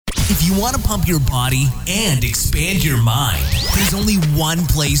If you want to pump your body and expand your mind, there's only one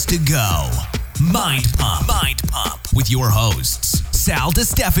place to go. Mind Pump. Mind Pump with your hosts, Sal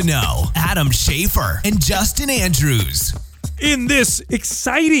DiStefano, Adam Schafer, and Justin Andrews. In this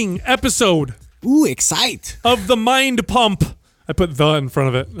exciting episode of the Mind Pump. I put the in front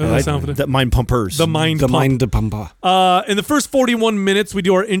of it. The Mind Pumpers. The Mind Pump. In the first 41 minutes, we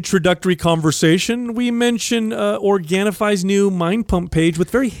do our introductory conversation. We mention Organifi's new Mind Pump page with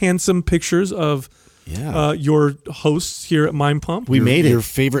very handsome pictures of your hosts here at Mind Pump. We made it. Your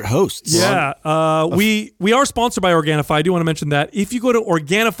favorite hosts. Yeah. We are sponsored by Organifi. I do want to mention that. If you go to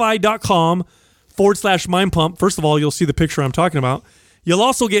Organifi.com/Mind Pump, first of all, you'll see the picture I'm talking about. You'll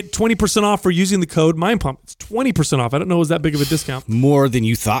also get 20% off for using the code MindPump. It's 20% off. I don't know it was that big of a discount. More than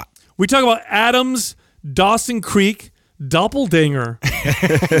you thought. We talk about Adam's Dawson Creek doppelganger.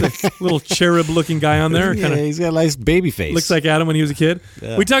 Little cherub-looking guy on there. Yeah, he's got a nice baby face. Looks like Adam when he was a kid.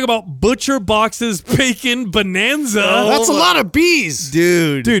 Yeah. We talk about Butcher Box's Bacon Bonanza. That's a lot of bees.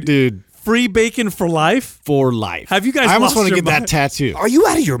 Dude. Free bacon for life? For life. Have you guys I almost want to get that tattoo. Are you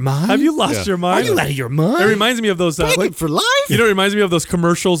out of your mind? Have you lost your mind? Are you out of your mind? It reminds me of those... Bacon for life? You know, it reminds me of those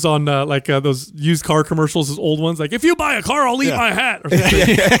commercials on those used car commercials, those old ones. Like, if you buy a car, I'll eat my hat. Or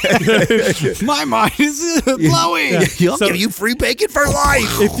My mind is blowing. I'll give you free bacon for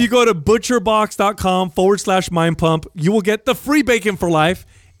life. If you go to butcherbox.com/mindpump, you will get the free bacon for life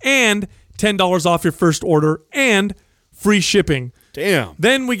and $10 off your first order and free shipping. Damn.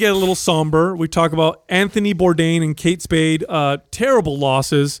 Then we get a little somber. We talk about Anthony Bourdain and Kate Spade. Terrible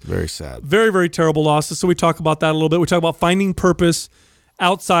losses. Very sad. Very, very terrible losses. So we talk about that a little bit. We talk about finding purpose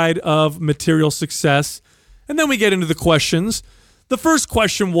outside of material success. And then we get into the questions. The first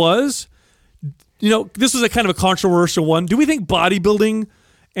question was, this was a kind of a controversial one. Do we think bodybuilding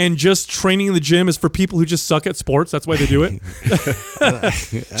and just training in the gym is for people who just suck at sports? That's why they do it. I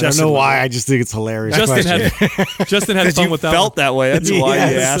don't know why. I just think it's hilarious. Justin had fun with that. You felt that way. That's why,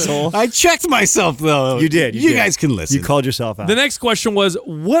 you asshole. I checked myself, though. You did. You guys can listen. You called yourself out. The next question was,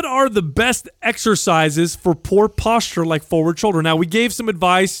 what are the best exercises for poor posture like forward shoulder? Now, we gave some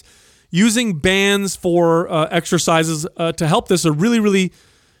advice. Using bands for exercises to help this are really, really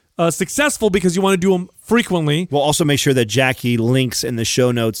successful because you want to do them frequently. We'll also make sure that Jackie links in the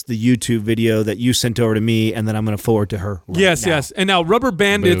show notes the YouTube video that you sent over to me, and then I'm going to forward to her. Yes. And now Rubber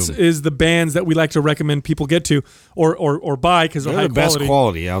Bandits is the bands that we like to recommend people get to or buy because they're high the best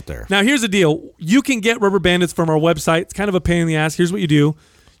quality out there. Now, here's the deal. You can get Rubber Bandits from our website. It's kind of a pain in the ass. Here's what you do.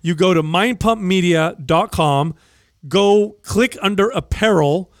 You go to mindpumpmedia.com, go click under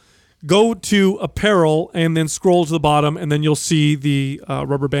apparel, go to apparel, and then scroll to the bottom, and then you'll see the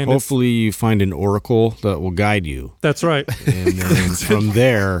Rubber Bandits. Hopefully you find an oracle that will guide you. That's right. And then from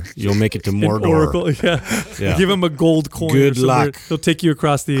there, you'll make it to Mordor. Oracle, yeah. Give him a gold coin. Good luck. He'll take you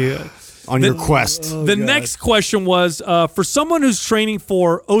across the... on your quest. The next question was, for someone who's training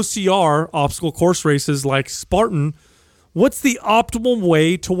for OCR, obstacle course races like Spartan, what's the optimal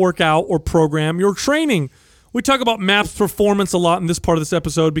way to work out or program your training? We talk about MAPS Performance a lot in this part of this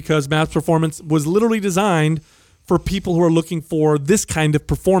episode because MAPS Performance was literally designed for people who are looking for this kind of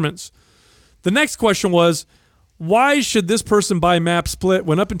performance. The next question was, why should this person buy MAPS Split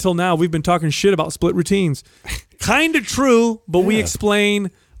when up until now we've been talking shit about split routines? Kind of true, but we explain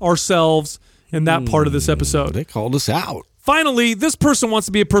ourselves in that part of this episode. They called us out. Finally, this person wants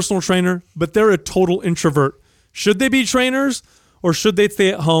to be a personal trainer, but they're a total introvert. Should they be trainers or should they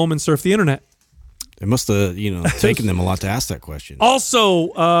stay at home and surf the internet? It must have, taken them a lot to ask that question.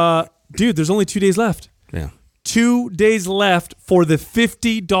 Also, dude, there's only 2 days left. Yeah. 2 days left for the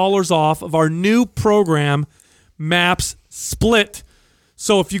 $50 off of our new program, MAPS Split.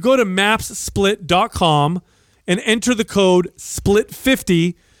 So if you go to mapssplit.com and enter the code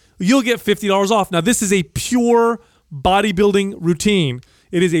SPLIT50, you'll get $50 off. Now, this is a pure bodybuilding routine.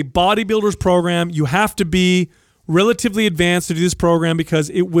 It is a bodybuilder's program. You have to be relatively advanced to do this program because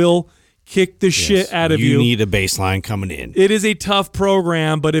it will kick the shit out of you. You need a baseline coming in. It is a tough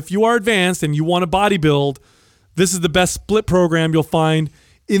program, but if you are advanced and you want to bodybuild, this is the best split program you'll find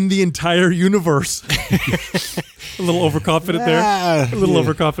in the entire universe. A little overconfident there. A little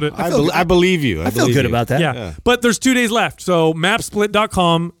overconfident. I believe you. I feel good about that. Yeah. But there's 2 days left. So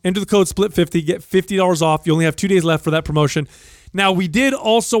mapsplit.com, enter the code SPLIT50, get $50 off. You only have 2 days left for that promotion. Now, we did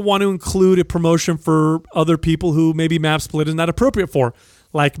also want to include a promotion for other people who maybe MAPS Split is not appropriate for,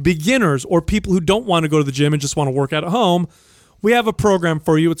 like beginners or people who don't want to go to the gym and just want to work out at home. We have a program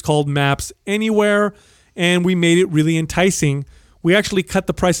for you. It's called MAPS Anywhere, and we made it really enticing we actually cut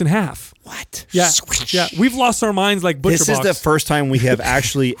the price in half. What? Yeah, yeah. We've lost our minds like ButcherBox. This is the first time we have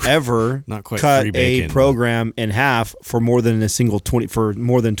actually ever Not quite cut free a bacon, program in half for more than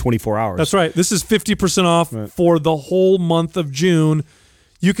more than 24 hours. That's right. This is 50% off for the whole month of June.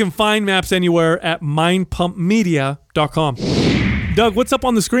 You can find maps anywhere at mindpumpmedia.com. Doug, what's up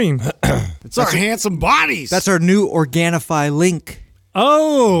on the screen? It's our handsome bodies. That's our new Organifi link.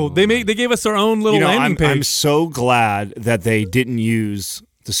 Oh, they gave us our own little landing page. I'm so glad that they didn't use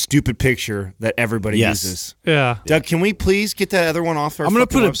the stupid picture that everybody uses. Yeah. Doug, can we please get that other one off our I'm going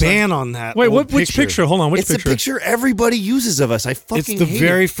to put a website? ban on that. Wait, old which picture? Hold on, which It's picture? the picture everybody uses of us. I fucking It's the hate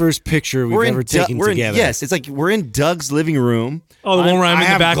very it. first picture we've ever taken together. Yes, it's like we're in Doug's living room. Oh, the one where I'm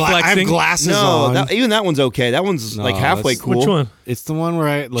in the back I have flexing? glasses No, on. even that one's okay. That one's like halfway that's- cool. Which one? It's the one where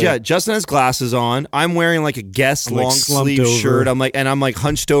I like. Yeah, Justin has glasses on. I'm wearing like a Guess I'm, like, long slumped sleeve over. shirt. I'm like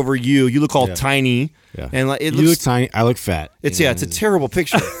hunched over you. You look all tiny. Yeah. And like it you look looks tiny. I look fat. it's a terrible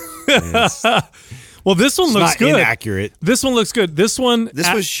picture. Well, this one looks not good. inaccurate. This one looks good. This one.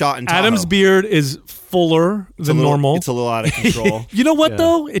 This was shot in Tahoe. Adam's beard is fuller than normal. It's a little out of control. You know what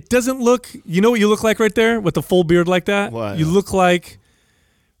though? It doesn't look. You know what you look like right there with the full beard like that. What? You look like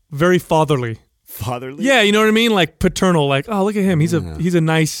very fatherly. Fatherly. Yeah, you know what I mean? Like paternal. Like, oh, look at him. He's a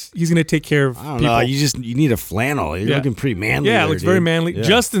nice. He's gonna take care of I don't people. know. You need a flannel. You're Yeah. looking pretty manly. Yeah, it there, looks dude. very manly. Yeah.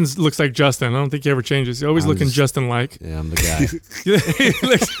 Justin's looks like Justin. I don't think he ever changes. He's always looking Justin-like. Yeah, I'm the guy.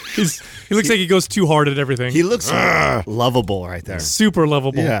 he looks like he goes too hard at everything. He looks lovable right there. Super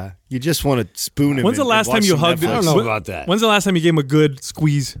lovable. Yeah, you just want to spoon him. When's the and last time watch you some hugged? Netflix. I don't know about that. When's the last time you gave him a good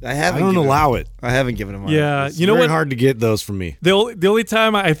squeeze? I I haven't. don't given allow him, it. I haven't given him. Yeah, It's you know very what? hard to get those from me. The only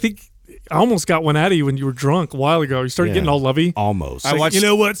time I think I almost got one out of you when you were drunk a while ago. You started Yeah. getting all lovey. Almost. I watched. You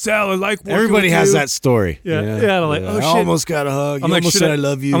know what, Sal? I like working Everybody with has you. that story. Yeah, yeah, like, oh, I shit. almost got a hug. You I'm like, almost should said I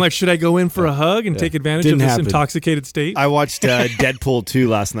love you. I'm like, should I go in for a hug and take advantage Didn't of this happen. intoxicated state? I watched Deadpool 2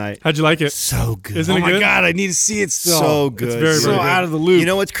 last night. How'd you like it? So good. Isn't oh it my good? god, I need to see it still. So good. It's very, so very good. out of the loop. You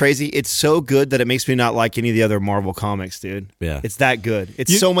know what's crazy? It's so good that it makes me not like any of the other Marvel comics, dude. Yeah. It's that good.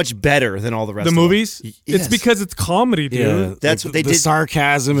 It's so much better than all the rest The of movies? them. It's because it's comedy, dude. Yeah, That's like what they the did.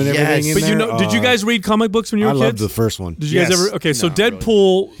 sarcasm and Yes. everything. In But you there. know, did you guys read comic books when you were I kids? loved the first one. Did you guys Yes. ever? Okay, so Not really.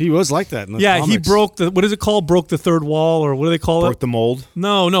 Deadpool. He was like that. In the Yeah, he comics. broke the. What is it called? Broke the third wall, or what do they call Broke it? the mold.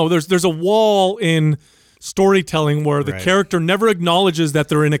 No. There's a wall in storytelling where the Right. character never acknowledges that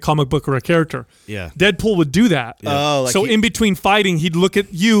they're in a comic book or a character. Yeah. Deadpool would do that. Oh, like so he- in between fighting, he'd look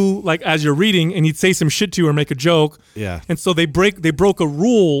at you like as you're reading, and he'd say some shit to you or make a joke. Yeah. And so they broke a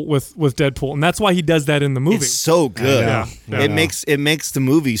rule with Deadpool, and that's why he does that in the movie. It's so good. Yeah. Yeah. It makes the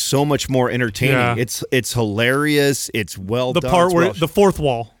movie so much more entertaining. Yeah. It's hilarious. It's well the done. part It's where well- the fourth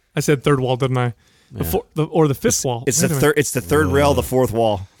wall. I said third wall, didn't I? Or the fifth wall. it's Wait the a minute. third. It's the third rail, the fourth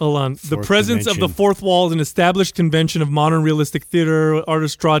wall. Hold on. The Fourth presence of the dimension. fourth wall is an established convention of modern realistic theater.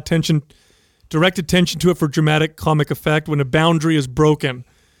 Artists draw direct attention to it for dramatic comic effect when a boundary is broken.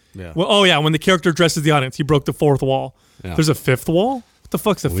 Yeah. Well, when the character addresses the audience, he broke the fourth wall. Yeah. There's a fifth wall? What the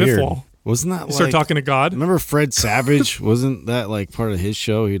fuck's the Weird. fifth wall? Wasn't that You start talking to God? Remember Fred Savage? Wasn't that like part of his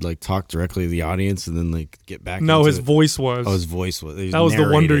show? He'd like talk directly to the audience and then like get back. No, into his it? voice was. Oh, his voice was. That was the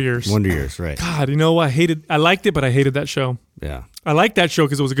Wonder Years. Wonder Years, right? God, you know, I liked it, but I hated that show. Yeah. I liked that show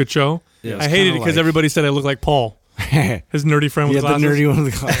because it was a good show. Yeah, it's I hated it kinda because like- everybody said I looked like Paul, his nerdy friend He with had the glasses. nerdy one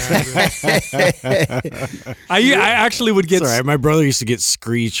with the glasses. I actually would get. Sorry, my brother used to get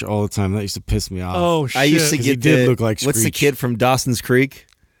Screech all the time. That used to piss me off. Oh shit! I used to 'Cause get he did the, look like what's the Screech. kid from Dawson's Creek?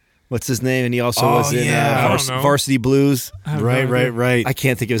 What's his name? And he also Oh, was in yeah. I don't know. Varsity Blues. I have no right, idea. right. I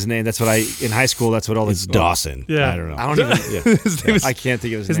can't think of his name. That's what in high school. That's what all It's the Dawson. Yeah. I don't know. I don't even. his name is, I can't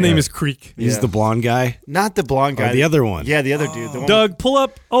think of his his name. name is Creek. He's Yeah. the blonde guy. Not the blonde guy. Or the other one. Yeah, the other dude. The one Doug, pull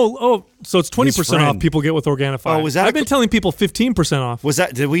up. Oh, so it's 20% off. friend. People get with Organifi. Oh, was that I've a been telling people 15% off. was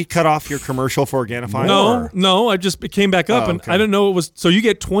that? Did we cut off your commercial for Organifi? No, it came back up, Oh, and okay. I didn't know it was. So you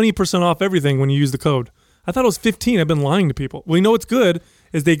get 20% off everything when you use the code. I thought it was 15. I've been lying to people. Well, you know what's good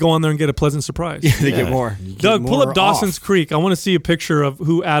is they go on there and get a pleasant surprise. They get more. Doug, pull more up Dawson's off. Creek. I want to see a picture of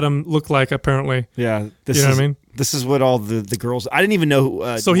who Adam looked like. Apparently, Yeah, this You know is, what I mean? This is what all the girls. I didn't even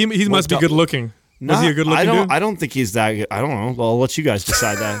know. so he what must be good looking. Was he a good looking dude? I don't think he's that good. I don't know. Well, I'll let you guys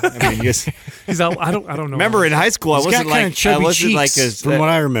decide that. I mean, you guys, He's out. I don't know. remember in high school, He's I wasn't got kinda like chubby I wasn't cheeks, like as from what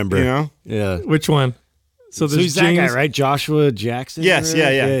I remember. You know? Yeah. Which one? So So there's he's that guy, James. right? Joshua Jackson. Yes, or-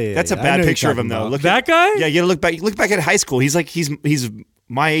 yeah. That's a I know bad you're picture of talking him though. about. Look That guy? Yeah, you look back at high school. He's like he's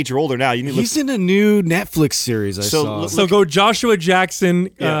my age or older now. You need to look. He's in a new Netflix series I So saw. look- So go Joshua Jackson,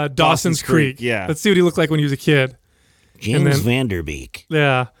 Yeah, Dawson's Creek. yeah. Let's see what he looked like when he was a kid. James and Vanderbeek.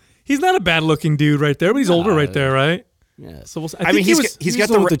 Yeah. He's not a bad looking dude right there, but he's older right there, right? Yeah. So I mean, think he's got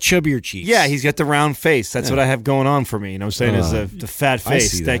got the chubbier cheeks. Yeah, he's got the round face. That's what I have going on for me. You know what I'm saying? Is the fat I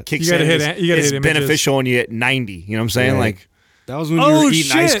face see that that. kicks You gotta in. hit- you gotta is hit images. beneficial when you hit 90. You know what I'm saying? Right. Like, That was when you Oh, were eating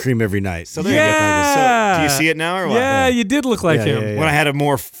shit. ice cream every night. so there you go. Yeah. So, do you see it now or what? Yeah, you did look like Yeah, him. yeah, yeah. When I had a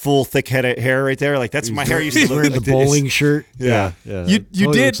more full, thick head of hair right there, like that's my hair used to look wearing like the this. bowling shirt. Yeah. yeah. You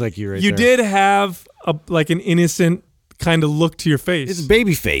Totally did looks like you right you there. did have like an innocent kind of look to your face. It's a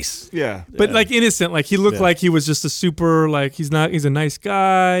baby face. Yeah. But like innocent, like he looked Yeah. like he was just a super like he's a nice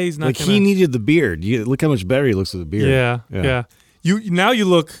guy. He's not Like gonna, he needed the beard. Look how much better he looks with the beard. yeah.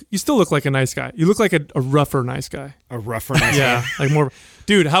 You still look like a nice guy. You look like a rougher nice guy. A rougher, nice Yeah, like more.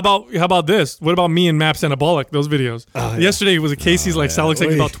 Dude, how about this? What about me and Maps Anabolic? Those videos. Yesterday was a Casey's like Sal looks like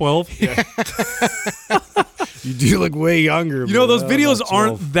he's about 12. You do look way younger. You know those but, videos about 12.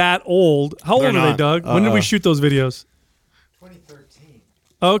 aren't that old. How old They're are they, not. Doug? When did we shoot those videos? 2013.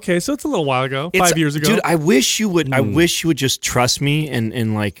 Okay, so it's a little while ago. 5 years ago. Dude, I wish you would. I wish you would just trust me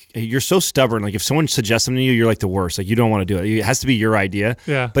and like you're so stubborn. Like if someone suggests something to you, you're like the worst. Like you don't want to do it. It has to be your idea.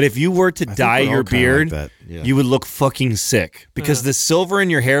 Yeah. But if you were to dye we're all your kinda beard, like that. Yeah. you would look fucking sick because the silver in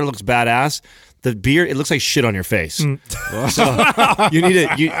your hair looks badass. The beard, it looks like shit on your face. So you need it.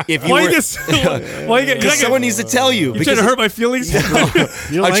 If you why were, you get? Why you get? because someone needs to tell you. You trying to hurt my feelings? You don't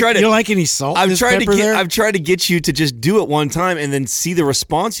I'm like, trying to- you don't like any salt? in I'm this trying to pepper get. there? I'm trying to get you to just do it one time and then see the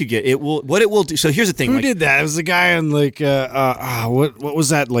response you get. It will. What it will do. So here's the thing. Who like, did that? It was the guy on like what was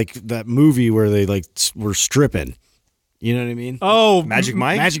that like that movie where they like were stripping? You know what I mean? Oh, Magic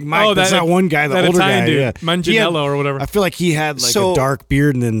Mike? Magic Mike. Oh, that's that one guy, the that older Italian guy, dude, yeah. Manganiello or whatever. I feel like he had like So- a dark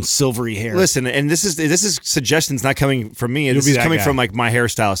beard and then silvery hair. Listen, and this is suggestions not coming from me. This be is that coming guy. from like my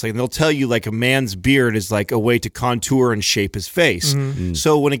hairstylist. Like they'll tell you like a man's beard is like a way to contour and shape his face.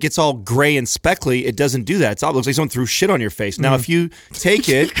 So when it gets all gray and speckly, it doesn't do that. It looks like someone threw shit on your face. Now if you take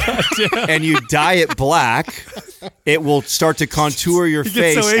it and you dye it black, it will start to contour your gets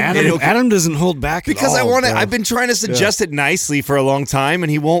face. so angry. and Adam, it'll Adam doesn't hold back at because I all, want to. bro. I've been trying to suggest it nicely for a long time,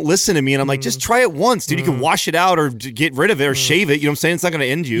 and he won't listen to me. And I'm like, just try it once, dude. You can wash it out or get rid of it or shave it. You know what I'm saying? It's not going to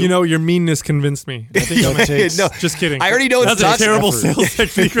end you. You know, your meanness convinced me. I think I'm gonna- No, just kidding. I already know it's That's a not terrible effort. sales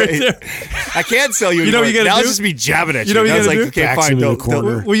technique right there. I can't sell you. You know what anymore. you gotta now do? it's just me jabbing at you. You know what you Now it's gotta like, do? okay, Backs fine. him in the Don't-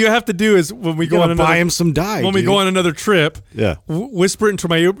 corner. What you have to do is when we You go on gotta another buy him some dye. when we dude. go on another trip, Yeah. whisper it into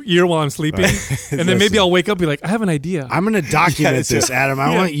my ear while I'm sleeping, and then maybe I'll wake up and be like, I have an idea. I'm going to document this, Adam.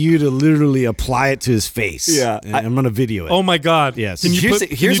 I want you to literally apply it to his face. Yeah. And I'm going to video it. Oh my god! Yes. Can you Here's, put?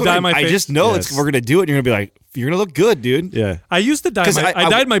 here's can you what dye my face? I just know Yes. we're gonna do it. And you're gonna be like, you're gonna look good, dude. Yeah. I used to dye 'Cause my. I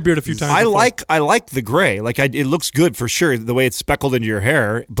dyed my beard a few times. I before. like the gray. Like it looks good for sure. The way it's speckled into your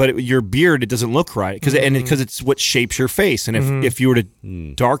hair, but your beard, it doesn't look right because it's what shapes your face. And if you were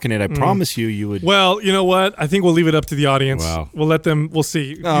to darken it, I promise you would. Well, you know what? I think we'll leave it up to the audience. Wow. We'll let them. We'll see.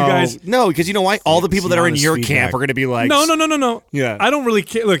 You Oh, guys. no, because you know why? All the people that are in honest your feedback. camp are gonna be like, No. Yeah. I don't really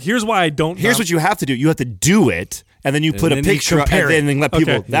care. Look, here's why I don't. Here's what you have to do. You have to do it, and then you put a then you picture, compare and then let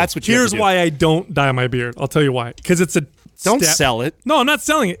people. Okay. That's what you. Here's have to do. why I don't dye my beard. I'll tell you why. Because it's a. Don't step. sell it. No, I'm not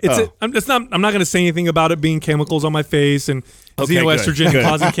selling it. It's Oh. it's not. I'm not going to say anything about it being chemicals on my face and Okay, xenoestrogen good.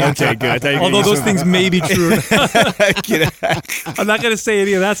 causing cancer. Okay, good. I thought you were Although gonna those say- things may be true. Get I'm not going to say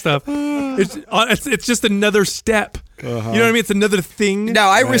any of that stuff. It's just another step. You know what I mean? It's another thing. Now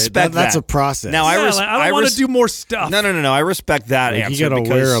I Right. respect That's that. a process. Now Yeah, I like, don't want to do more stuff. No. I respect that Like, answer. you got to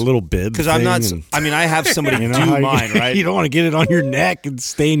because- wear a little bib. because I'm not. thing and- I mean, I have somebody you know do how you- mine, right? You don't want to get it on your neck and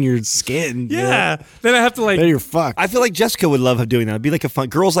stain your skin. you know? Yeah. Then I have to like. Then you're fucked. I feel like Jessica would love doing that. It'd be like a fun.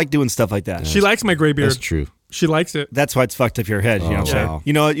 Girls like doing stuff like that. She likes my gray beard. That's true. She likes it. That's why it's fucked up your head. You know what I'm saying? wow.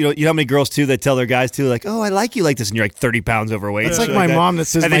 You know how many girls too that tell their guys too, like, oh, I like you like this, and you're like 30 pounds overweight. It's and like shit my that. mom that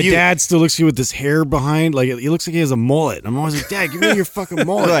says And my then you- dad still looks at you with this hair behind. Like he looks like he has a mullet. I'm always like, Dad, give me your fucking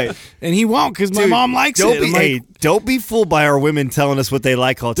mullet. Right. And he won't because my Dude, mom likes don't it. Be, I'm like, hey, don't be fooled by our women telling us what they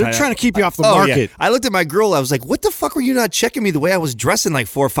like all the they're time. trying to keep you off the Oh, market. yeah. I looked at my girl. I was like, "What the fuck were you not checking me the way I was dressing like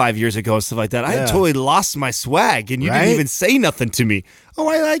 4 or 5 years ago and stuff like that? I had Yeah. totally lost my swag, and you Right? didn't even say nothing to me. Oh,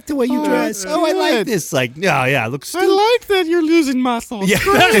 I like the way you dress. Oh, I like good. this. Like, yeah, it looks stupid. like that you're losing muscle. Yeah.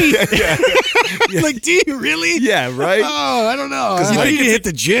 Like, do you really? Yeah, right. Oh, I don't know. Because you you think need to hit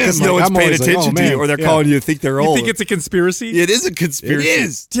the gym. Because Like, no one's I'm paying always like, attention oh, to you, man. or they're Yeah. calling you to think they're You old. think it's a conspiracy? It is a conspiracy. It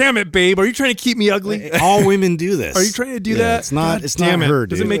is. Damn it, babe. Are you trying to keep me ugly? All women do this. Are you trying to do Yeah, that? It's not. God It's damn not it. her.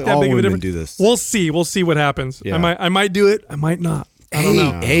 Does it dude. make that All big of a women difference? do this. We'll see. We'll see what happens. Yeah. I might do it. I might not. I don't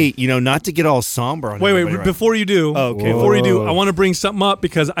know. Hey, not to get all somber on Wait. everybody, right? Before you do, Oh, okay. Before you do, Whoa. I want to bring something up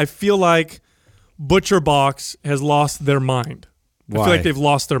because I feel like Butcher Box has lost their mind. I Why? feel like they've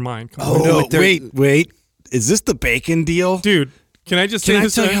lost their mind. No, they're- wait. Is this the bacon deal? Dude, can I just Can say I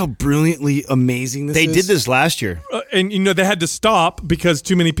this? tell you how brilliantly amazing this They is? did this last year. And they had to stop because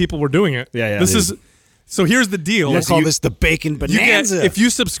too many people were doing it. Yeah, yeah. This They is So here's the deal. Let's call this the bacon You get, bonanza. if you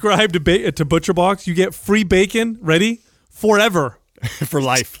subscribe to ButcherBox, you get free bacon. Ready? Forever. For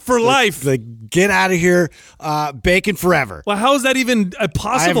life. For life. like, get out of here, bacon forever. Well, how is that even I have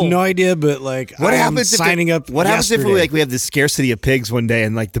possible? no idea, but like, What I'm happens signing if up? What happens if yesterday. we have the scarcity of pigs one day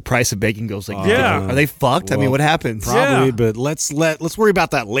and like the price of bacon goes like Yeah. are they fucked? I mean, Well, what happens? Probably, Yeah. but let's worry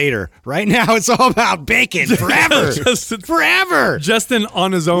about that later. Right now, it's all about bacon forever, Justin- forever. Justin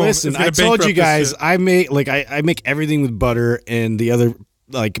on his own. Listen, is gonna I told bankrupt you this guys, shit. I make everything with butter, and the other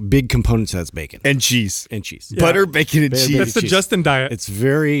like big components that's bacon And cheese. and cheese. Butter, bacon, and Baby cheese. That's the cheese. Justin diet. It's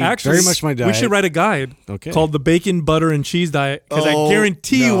very much my diet. We should write a guide called the Bacon, Butter, and Cheese Diet because I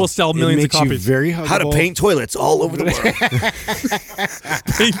guarantee you No, will sell it millions of makes you copies. very How to huggable. paint toilets all over the world.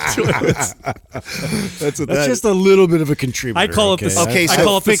 Paint toilets. That's what That's just a little bit of a contributor. I call it the. Okay, I so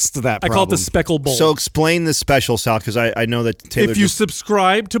call it fixed the, that I call it the problem. speckle bowl. So explain the special, Sal, because I know that Taylor if you just-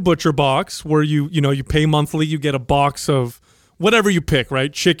 subscribe to ButcherBox, where you pay monthly, you get a box of whatever you pick,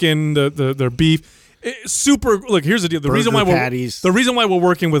 right? Chicken, their beef. Super. Look, here's the deal. The reason why patties. we're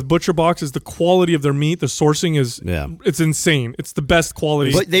working with ButcherBox is the quality of their meat. The sourcing is it's insane. It's the best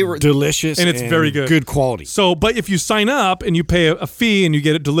quality. But they were delicious And it's very good. Good quality. So, but if you sign up and you pay a fee and you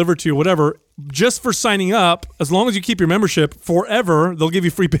get it delivered to you, whatever, just for signing up, as long as you keep your membership forever, they'll give you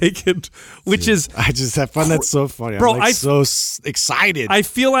free bacon, which is, I find that so funny. Bro, I'm like I- so excited. I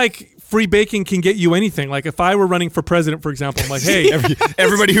feel like free bacon can get you anything. Like if I were running for president, for example, I'm like, hey,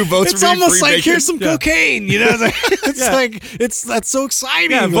 everybody who votes it's for me almost free like bacon. here's some cocaine, you know? It's that's so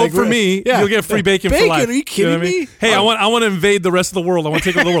exciting. yeah, vote Like, for me, yeah. you'll get free bacon for life. Are you kidding know what I mean? me? Hey, I want to invade the rest of the world. I want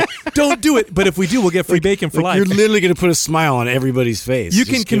to take over the world. Don't do it. But if we do, we'll get free bacon for life. You're literally going to put a smile on everybody's face. You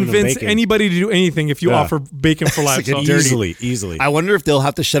just can giving them convince bacon. anybty to do anything if you Yeah. offer bacon for life. like a So- easily. I wonder if they'll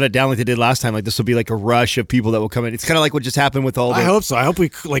have to shut it down like they did last time. Like this will be like a rush of people that will come in. It's kind of like what just happened with all the I hope so. I hope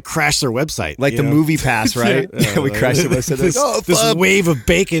we like crash their website. like you the know? movie pass, right? Yeah, we like, crashed it. Said, this, oh, this fuck. wave of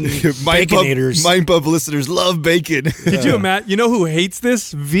bacon baconators. Mind Pub listeners love bacon. Could you imagine? You know who hates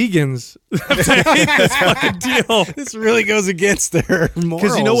this? Vegans. I hate this fucking deal. This really goes against their morals.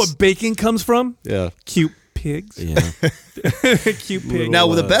 Because you know what bacon comes from? Yeah. Cute pigs. Yeah. Cute pigs. Now,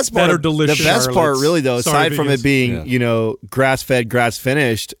 the best part, That are delicious. the best part, Charlotte's. really though, Sorry, aside from vegans. it being Yeah. grass fed, grass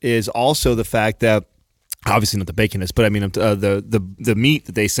finished, is also the fact that obviously not the bacon is, but I mean the meat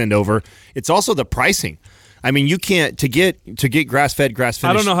that they send over. It's also the pricing. I mean, you can't to get grass fed, grass finished.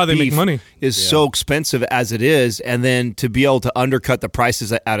 I don't know how they make beef money. Is so expensive as it is, and then to be able to undercut the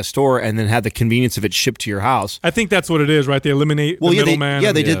prices at a store and then have the convenience of it shipped to your house. I think that's what it is, right? They eliminate the Yeah,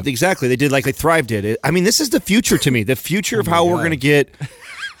 middleman. they did exactly. They did like Thrive did. I mean, this is the future to me. The future of how we're going to get.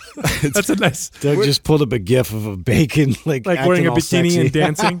 That's a nice. Doug just pulled up a gif of a bacon like Wearing acting a all bikini sexy. and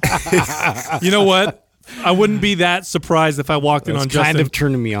dancing. You know what? I wouldn't be that surprised if I walked in It's on kind Justin of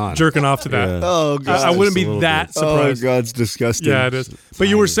turning me on. jerking off to that. Yeah. Oh I wouldn't Just be a little that bit. surprised. God, it's disgusting. Yeah, it is. But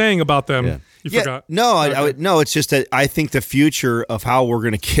you were saying about them. Yeah. You Yeah, forgot. no, no. It's just that I think the future of how we're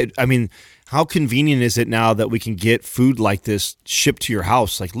going to get. I mean, how convenient is it now that we can get food like this shipped to your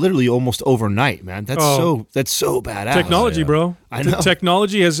house, like literally almost overnight, man? That's so badass. Technology, bro. I know.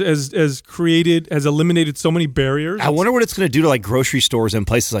 Technology has eliminated so many barriers. I wonder what it's going to do to like grocery stores and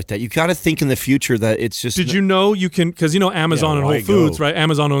places like that. You got to think in the future that it's just. Did you know you can? Because Amazon and why Whole Foods, go? right?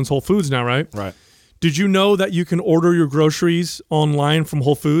 Amazon owns Whole Foods now, right? Right. Did you know that you can order your groceries online from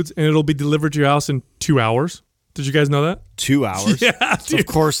Whole Foods and it'll be delivered to your house in 2 hours? Did you guys know that? 2 hours? Yeah, dude. Of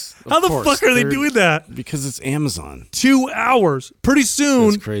course. How the fuck are they doing that? Because it's Amazon. 2 hours. Pretty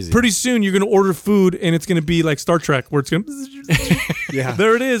soon. That's crazy. Pretty soon you're gonna order food and it's gonna be like Star Trek, where it's gonna. Yeah.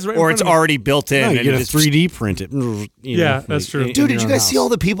 There it is. Right. Or in it's front of already built in. No, you and get a it's 3D print it. Yeah, that's true. Dude, did you guys see all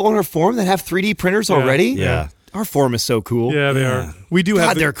the people on our forum that have 3D printers already? Yeah. Our forum is so cool. me. Yeah, they Yeah. are. We do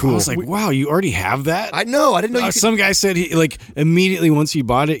have. God, they're I cool. was like, wow, you already have that? I know. I didn't know you could. Some guy said he like immediately once he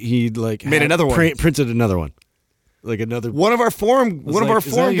bought it, he like Made another one. printed another one, like another. One of our forum like,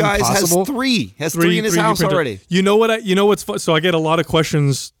 is that even guys possible? has three in his 3D house printer. already. You know what? You know what's fun? So I get a lot of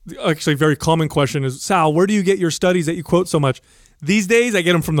questions. Actually, a very common question is, Sal, where do you get your studies that you quote so much? These days, I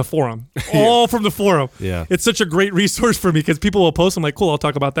get them from the forum. All from the forum. Yeah. It's such a great resource for me because people will post. I'm like, cool, I'll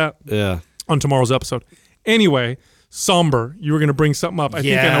talk about that Yeah, on tomorrow's episode. Anyway, Somber, you were going to bring something up. I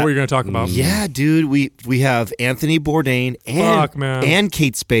think I know what you're going to talk about. Yeah, dude. We have Anthony Bourdain Fuck, man. and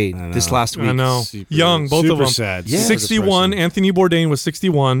Kate Spade this last week. I know. Super- Young, both of super them. sad. Yeah. Super 61. depressing. Anthony Bourdain was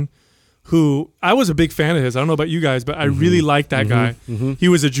 61. who I was a big fan of his. I don't know about you guys, but I really liked that guy. He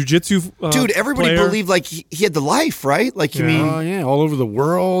was a jiu-jitsu Dude, everybody player. believed like he had the life, right? Like, you mean, Oh yeah, all over the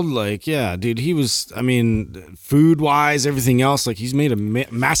world. Like, yeah, dude, he was. I mean, food wise, everything else. Like, he's made a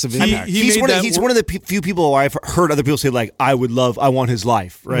massive impact. he made that he's one of the few people I've heard other people say like, I want his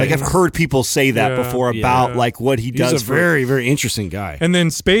life. Right. Like, I've heard people say that Yeah. before about like what he He's does. a very, very interesting guy. And then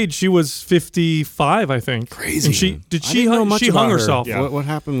Spade, she was 55, I think. Crazy. And she I didn't know hung, much she about hung her. herself. What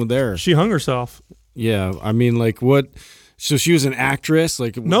happened with there? She hung herself. Yeah, I mean, like what? So she was an actress.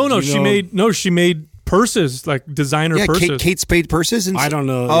 Like No, do you know- she made purses, like designer yeah, purses. Kate Spade purses. And I don't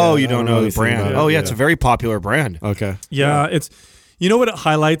know. Oh, Yeah, you I don't know the anything brand? about it. Oh, yeah, it's a very popular brand. Okay. Yeah, it's, you know what it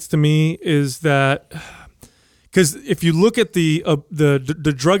highlights to me is that, because if you look at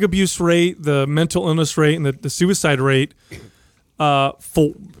the drug abuse rate, the mental illness rate, and the suicide rate, for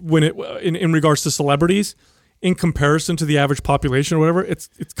when it in regards to celebrities, in comparison to the average population or whatever, it's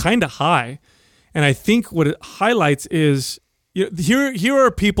kind of high. And I think what it highlights is, here are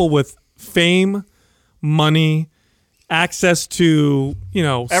people with fame, money, access to,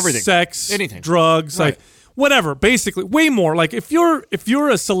 Everything. sex, Anything. drugs, Right. like whatever, basically way more. Like if you're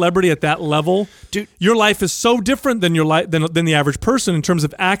a celebrity at that level, Dude. your life is so different than your life than the average person in terms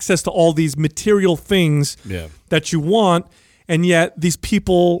of access to all these material things Yeah. that you want. And yet these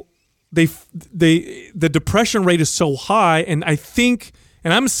people, the depression rate is so high. And I think,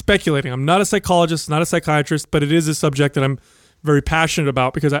 and I'm speculating, I'm not a psychologist, not a psychiatrist, but it is a subject that I'm very passionate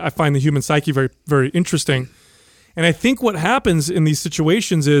about because I find the human psyche very, very interesting. And I think what happens in these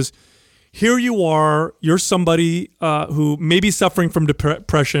situations is, here you are, you're somebody who may be suffering from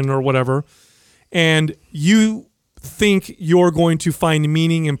depression or whatever, and you think you're going to find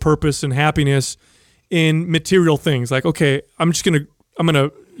meaning and purpose and happiness in material things. Like, okay, I'm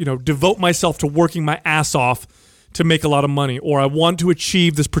gonna devote myself to working my ass off to make a lot of money, or I want to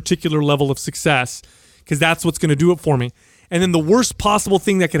achieve this particular level of success because that's what's going to do it for me. And then the worst possible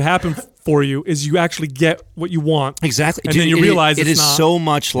thing that could happen for you is you actually get what you want. Exactly. And then you realize it it's is not. so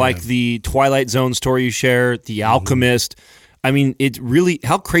much like the Twilight Zone story you share, The Alchemist. I mean, it really,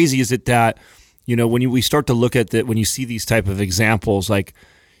 how crazy is it that, when we start to look at that, when you see these type of examples, like,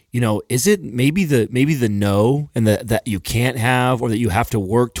 is it maybe the no and that you can't have or that you have to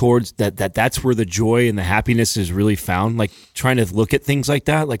work towards, that's where the joy and the happiness is really found? Like trying to look at things like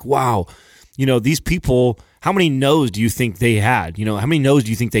that, like, wow, these people, how many no's do you think they had? How many no's do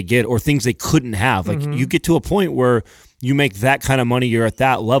you think they get, or things they couldn't have? Like you get to a point where you make that kind of money, you're at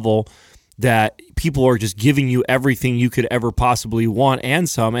that level that people are just giving you everything you could ever possibly want and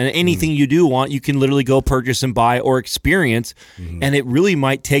some, and anything you do want, you can literally go purchase and buy or experience. And it really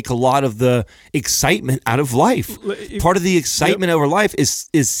might take a lot of the excitement out of life. Part of the excitement over life is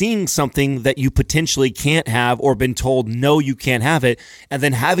seeing something that you potentially can't have or been told, no, you can't have it, and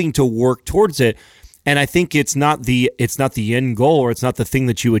then having to work towards it. And I think it's not the end goal, or it's not the thing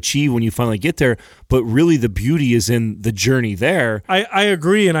that you achieve when you finally get there, but really the beauty is in the journey there. I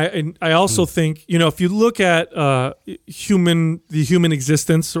agree, and I also think, if you look at the human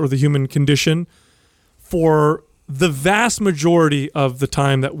existence or the human condition, for the vast majority of the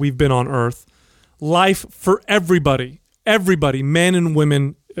time that we've been on Earth, life for everybody, men and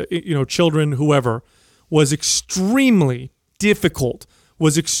women, children, whoever, was extremely difficult,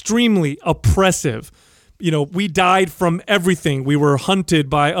 was extremely oppressive. We died from everything. We were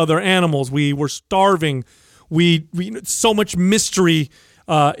hunted by other animals. We were starving. We so much mystery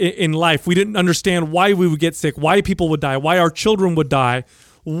in life. We didn't understand why we would get sick, why people would die, why our children would die,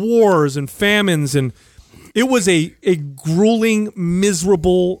 wars and famines. And it was a grueling,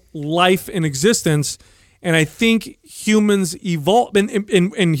 miserable life and existence. And I think humans evolve.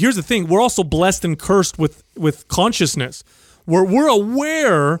 And here's the thing. We're also blessed and cursed with consciousness. We're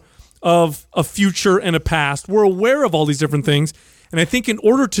aware of a future and a past. We're aware of all these different things. And I think in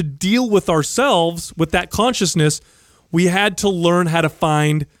order to deal with ourselves, with that consciousness, we had to learn how to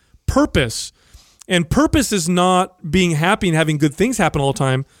find purpose. And purpose is not being happy and having good things happen all the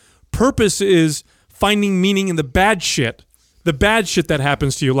time. Purpose is finding meaning in the bad shit that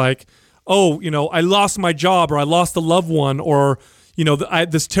happens to you. Like, I lost my job, or I lost a loved one, or,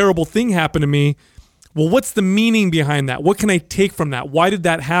 this terrible thing happened to me. Well, what's the meaning behind that? What can I take from that? Why did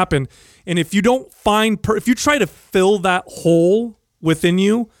that happen? And if you don't find, if you try to fill that hole within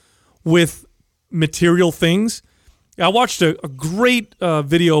you with material things, I watched a great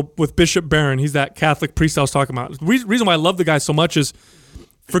video with Bishop Barron. He's that Catholic priest I was talking about. The reason why I love the guy so much is,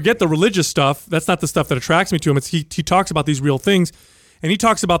 forget the religious stuff. That's not the stuff that attracts me to him. It's he talks about these real things, and he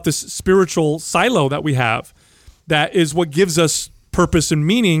talks about this spiritual silo that we have that is what gives us purpose and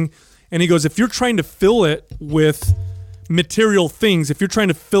meaning. And he goes, if you're trying to fill it with material things, if you're trying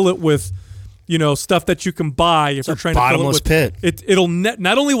to fill it with, stuff that you can buy, if you're trying to fill it with pit. It'll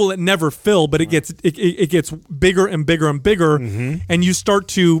not only will it never fill, but it gets bigger and bigger and bigger, and you start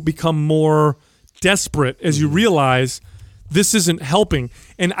to become more desperate as you realize this isn't helping.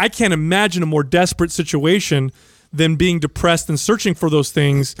 And I can't imagine a more desperate situation than being depressed and searching for those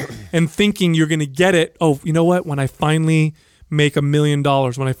things and thinking you're going to get it. Oh, you know what? When I finally make $1 million,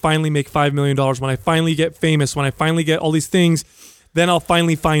 when I finally make $5 million, when I finally get famous, when I finally get all these things, then I'll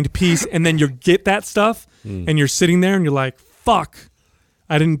finally find peace. And then you get that stuff and you're sitting there and you're like, fuck,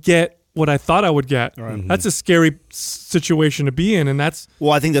 I didn't get what I thought I would get. Right. That's a scary situation to be in, and that's...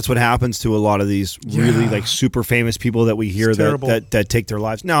 Well, I think that's what happens to a lot of these really like super famous people that we hear that take their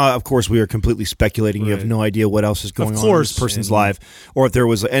lives. Now, of course, we are completely speculating. Right. You have no idea what else is going on in this person's life, or if there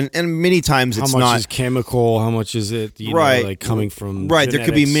was... And many times it's not... How much is chemical? How much is it, coming from genetics? There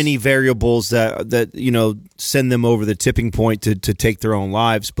could be many variables that send them over the tipping point to take their own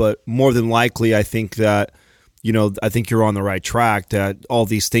lives, but more than likely, I think that... I think you're on the right track, that all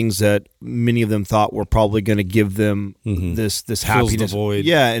these things that many of them thought were probably going to give them this happiness. Fills the void.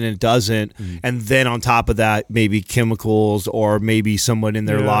 Yeah, and it doesn't. And then on top of that, maybe chemicals or maybe someone in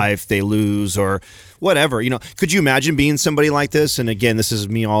their life they lose or whatever. Could you imagine being somebody like this? And again, this is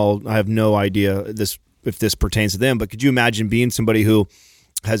me I have no idea if this pertains to them, but could you imagine being somebody who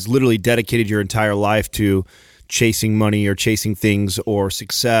has literally dedicated your entire life to chasing money or chasing things or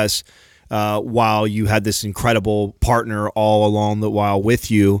success, while you had this incredible partner all along the while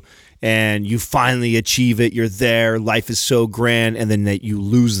with you, and you finally achieve it, you're there, life is so grand, and then that you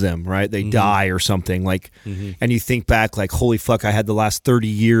lose them, right? They die or something, and you think back like, holy fuck, I had the last 30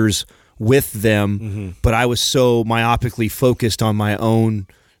 years with them, but I was so myopically focused on my own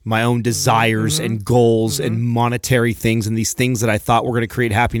desires and goals and monetary things and these things that I thought were going to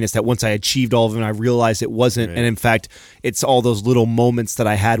create happiness, that once I achieved all of them, I realized it wasn't. Right. And in fact, it's all those little moments that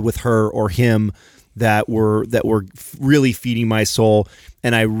I had with her or him that were really feeding my soul.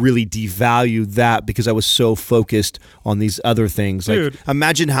 And I really devalued that because I was so focused on these other things. Dude. Like,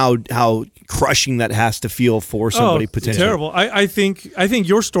 imagine how crushing that has to feel for somebody potentially. Terrible. I think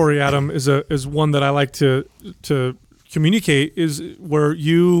your story, Adam, is one that I like to communicate, is where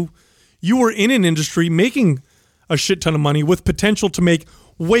you were in an industry making a shit ton of money with potential to make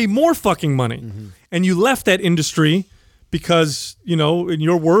way more fucking money. And you left that industry because, in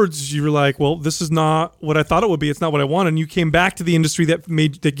your words, you were like, well, this is not what I thought it would be. It's not what I want. And you came back to the industry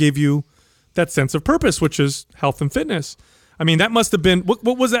that gave you that sense of purpose, which is health and fitness. I mean, that must have been,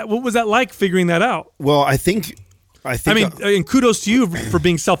 what was that like figuring that out? Well, I think and kudos to you for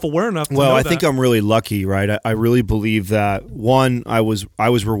being self-aware enough to know I think I'm really lucky, right? I really believe that, one, I was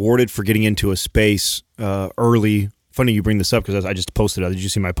rewarded for getting into a space early. Funny you bring this up because I just posted it. Did you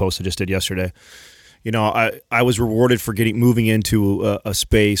see my post I just did yesterday? I was rewarded for moving into a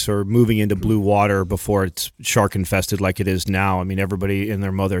space or moving into blue water before it's shark infested like it is now. I mean, everybody and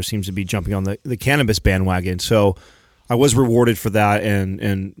their mother seems to be jumping on the cannabis bandwagon. So I was rewarded for that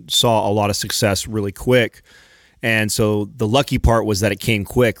and saw a lot of success really quick. And so the lucky part was that it came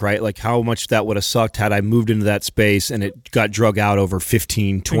quick, right? Like how much that would have sucked had I moved into that space and it got drug out over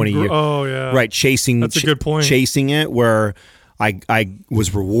 15, 20 years. Oh, yeah. Right, That's a good point. Chasing it where I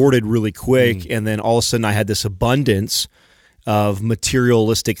was rewarded really quick, and then all of a sudden I had this abundance of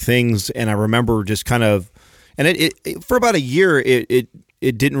materialistic things, and I remember just kind of, and it for about a year it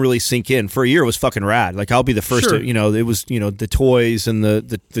didn't really sink in. For a year it was fucking rad. Like I'll be the first to, it was, the toys and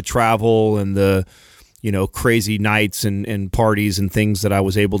the travel and the crazy nights and parties and things that I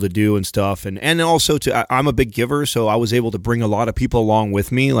was able to do and stuff. And also I'm a big giver, so I was able to bring a lot of people along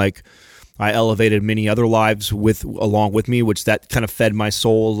with me. Like I elevated many other lives along with me, which that kind of fed my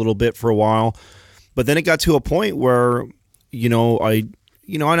soul a little bit for a while. But then it got to a point where,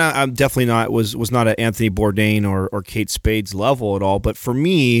 I'm definitely was not at Anthony Bourdain or Kate Spade's level at all. But for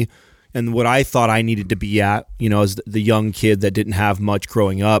me, and what I thought I needed to be at, as the young kid that didn't have much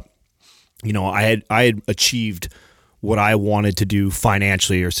growing up, I had achieved what I wanted to do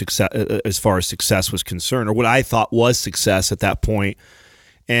financially or success as far as success was concerned, or what I thought was success at that point.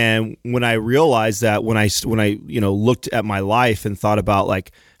 And when I realized that, when I looked at my life and thought about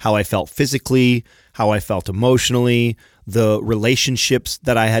like how I felt physically, how I felt emotionally, the relationships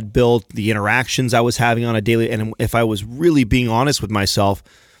that I had built, the interactions I was having on a daily, and if I was really being honest with myself,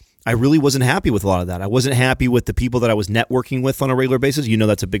 I really wasn't happy with a lot of that. I wasn't happy with the people that I was networking with on a regular basis.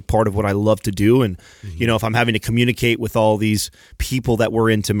 That's a big part of what I love to do. And, if I'm having to communicate with all these people that were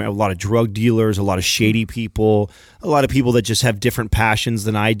into a lot of drug dealers, a lot of shady people, a lot of people that just have different passions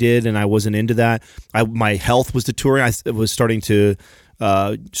than I did, and I wasn't into that. My health was deteriorating. I was starting to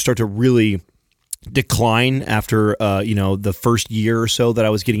really decline after the first year or so that I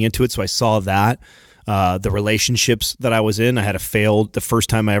was getting into it. So I saw that. The relationships that I was in, I had the first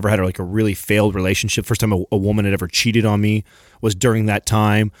time I ever had like a really failed relationship, first time a woman had ever cheated on me was during that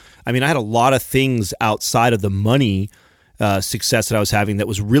time. I mean, I had a lot of things outside of the money success that I was having that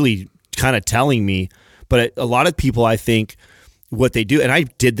was really kind of telling me. But a lot of people, I think, what they do, and I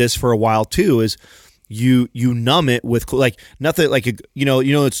did this for a while too, is you numb it with like nothing, like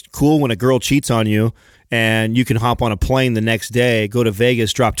it's cool when a girl cheats on you and you can hop on a plane the next day, go to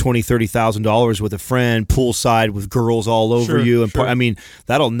Vegas, drop $20,000-$30,000 with a friend, poolside with girls all over you, and I mean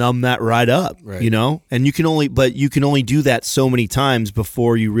that'll numb that right up, right. And you can only do that so many times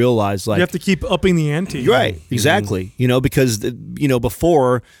before you realize like you have to keep upping the ante, right? Exactly, because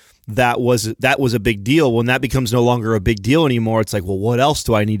before. That was a big deal. When that becomes no longer a big deal anymore, it's like, well, what else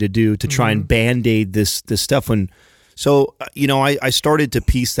do I need to do to try and band-aid this stuff? I started to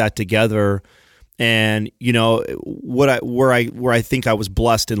piece that together, and where I think I was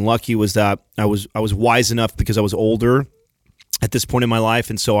blessed and lucky was that I was wise enough because I was older at this point in my life,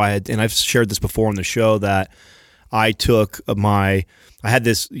 and so I've shared this before on the show that I had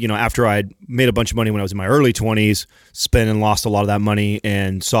this, after I had made a bunch of money when I was in my early 20s, spent and lost a lot of that money,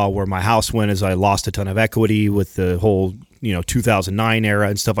 and saw where my house went as I lost a ton of equity with the whole, 2009 era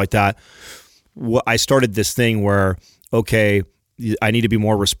and stuff like that. I started this thing where, okay, I need to be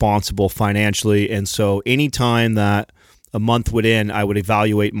more responsible financially. And so anytime that a month would end, I would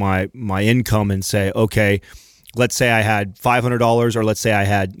evaluate my income and say, okay, let's say I had $500 or let's say I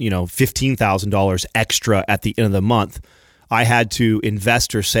had, $15,000 extra at the end of the month. I had to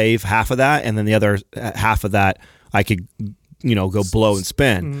invest or save half of that, and then the other half of that I could, go blow and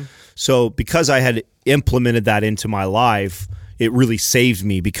spend. Mm-hmm. So because I had implemented that into my life, it really saved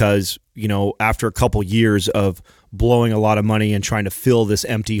me because, after a couple years of blowing a lot of money and trying to fill this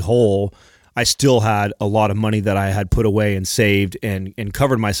empty hole, I still had a lot of money that I had put away and saved and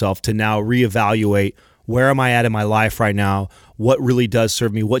covered myself to now reevaluate where am I at in my life right now? What really does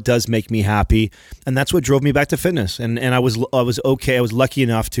serve me? What does make me happy? And that's what drove me back to fitness. And I was okay. I was lucky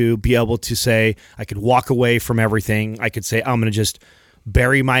enough to be able to say I could walk away from everything. I could say I'm going to just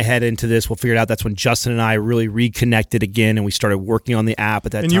bury my head into this. We'll figure it out. That's when Justin and I really reconnected again, and we started working on the app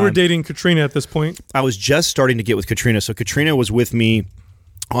at that time. And you were dating Katrina at this point? I was just starting to get with Katrina. So Katrina was with me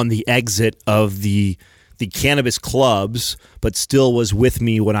on the exit of the cannabis clubs, but still was with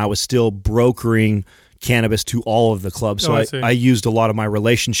me when I was still brokering cannabis to all of the clubs. So I used a lot of my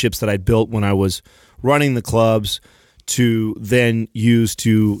relationships that I built when I was running the clubs to then use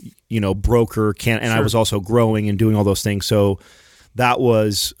to, broker and I was also growing and doing all those things. So that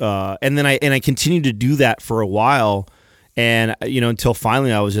was, and then I continued to do that for a while. And, until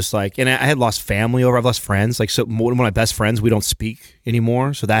finally I was just like, and I had lost family I've lost friends. Like, so one of my best friends, we don't speak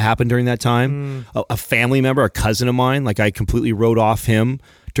anymore. So that happened during that time. A family member, a cousin of mine, like I completely wrote off him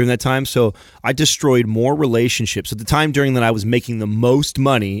during that time. So I destroyed more relationships. At the time during that I was making the most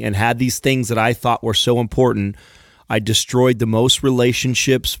money and had these things that I thought were so important, I destroyed the most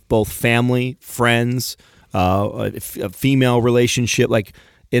relationships, both family, friends, a female relationship, like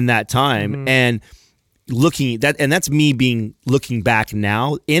in that time. And that's me looking back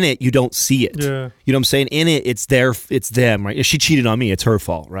now. In it, you don't see it. Yeah. You know what I'm saying? In it, it's them, right? If she cheated on me, it's her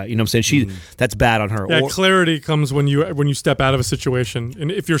fault, right? You know what I'm saying? That's bad on her. Yeah, clarity comes when you step out of a situation,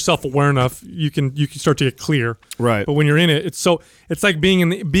 and if you're self-aware enough, you can start to get clear. Right. But when you're in it, it's like being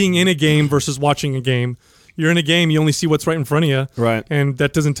in a game versus watching a game. You're in a game, you only see what's right in front of you, right? And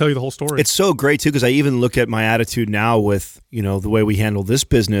that doesn't tell you the whole story. It's so great too because I even look at my attitude now with the way we handle this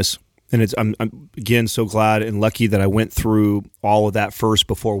business. And I'm again so glad and lucky that I went through all of that first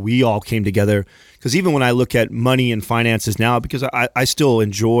before we all came together. Because even when I look at money and finances now, because I still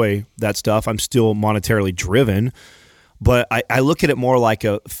enjoy that stuff, I'm still monetarily driven, but I look at it more like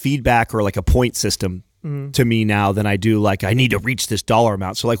a feedback or like a point system to me now than I do like I need to reach this dollar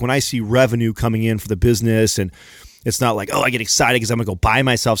amount. So like when I see revenue coming in for the business, and it's not like, oh, I get excited because I'm going to go buy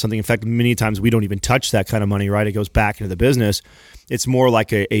myself something. In fact, many times we don't even touch that kind of money, right? It goes back into the business. It's more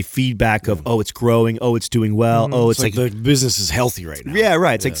like a feedback of, oh, it's growing. Oh, it's doing well. Oh, it's like the business is healthy right now. Yeah,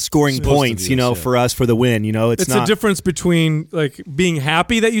 right. It's like scoring points, for us for the win. It's not, a difference between like being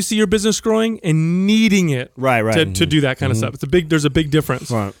happy that you see your business growing and needing it, right, to do that kind of stuff. There's a big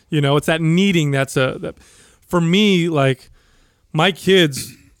difference. Right. It's that needing. That for me, like my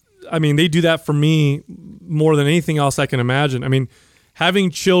kids, I mean, they do that for me more than anything else I can imagine. I mean,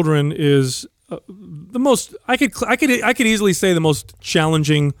 having children is the most. I could easily say the most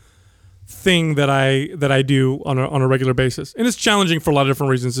challenging thing that I do on a regular basis, and it's challenging for a lot of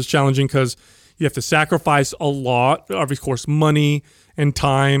different reasons. It's challenging because you have to sacrifice a lot, of course, money and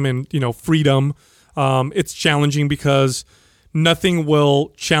time and freedom. It's challenging because nothing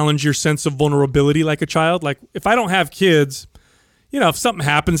will challenge your sense of vulnerability like a child. Like if I don't have kids, if something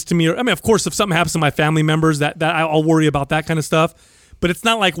happens to me, of course, if something happens to my family members, that I'll worry about that kind of stuff. But it's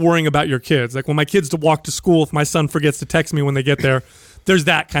not like worrying about your kids. Like when my kids to walk to school, if my son forgets to text me when they get there, there's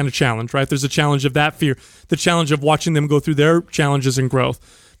that kind of challenge, right? There's a challenge of that fear, the challenge of watching them go through their challenges and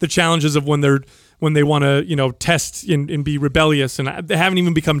growth, the challenges of when they want to, test and be rebellious, and they haven't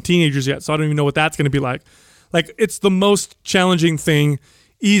even become teenagers yet, so I don't even know what that's going to be like. Like it's the most challenging thing,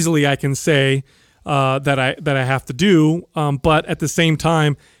 easily I can say, that I have to do. But at the same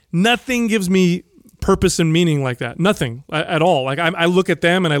time, nothing gives me purpose and meaning like that. Nothing at all. Like I look at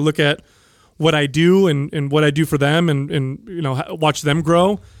them and I look at what I do and what I do for them and watch them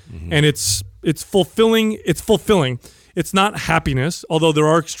grow. Mm-hmm. And it's fulfilling. It's fulfilling. It's not happiness, although there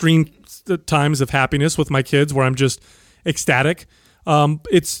are extreme times of happiness with my kids where I'm just ecstatic.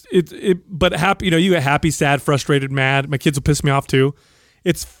 But happy, you get happy, sad, frustrated, mad. My kids will piss me off too.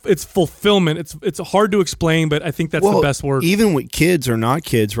 It's fulfillment. It's hard to explain, but I think that's the best word. Even with kids or not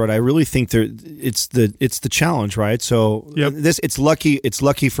kids, right? I really think it's the challenge, right? So it's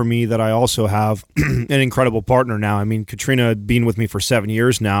lucky for me that I also have an incredible partner now. I mean, Katrina being with me for 7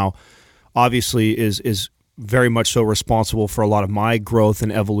 years now, obviously is very much so responsible for a lot of my growth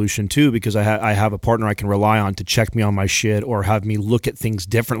and evolution too, because I have a partner I can rely on to check me on my shit or have me look at things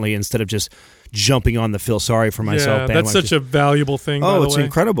differently instead of just jumping on the feel sorry for myself. Yeah, that's such a valuable thing. Oh, it's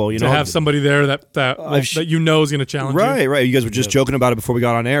incredible. To have somebody there that is going to challenge you. Right. You guys were just joking about it before we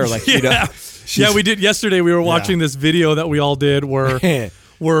got on air. Like, yeah, we did yesterday. We were watching this video that we all did where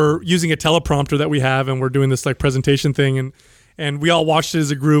we're using a teleprompter that we have, and we're doing this like presentation thing, and we all watched it as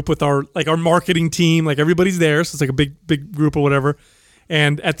a group with our marketing team. Like everybody's there, so it's like a big group or whatever.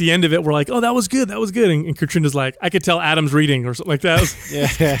 And at the end of it, we're like, "Oh, that was good. And Katrina's like, "I could tell Adam's reading," or something like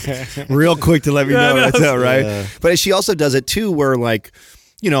that. Real quick to let me know. That's all right. Yeah. But she also does it too, where like,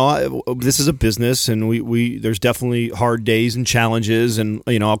 this is a business, and we there's definitely hard days and challenges, and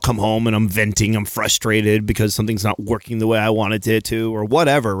I'll come home and I'm venting, I'm frustrated because something's not working the way I wanted it to, or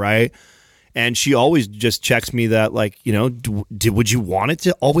whatever, right? And she always just checks me that, like, would you want it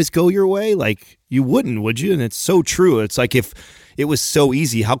to always go your way? Like, you wouldn't, would you? And it's so true. It's like, if it was so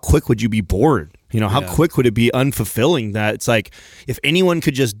easy, how quick would you be bored? How quick would it be unfulfilling? That it's like, if anyone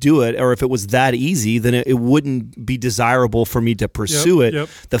could just do it, or if it was that easy, then it wouldn't be desirable for me to pursue it. Yep.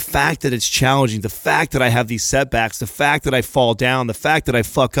 The fact that it's challenging, the fact that I have these setbacks, the fact that I fall down, the fact that I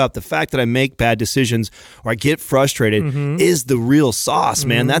fuck up, the fact that I make bad decisions or I get frustrated is the real sauce,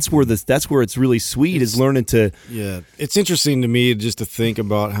 man. That's where it's really sweet, is learning to. Yeah, it's interesting to me just to think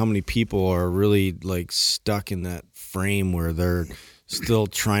about how many people are really like stuck in that frame where they're still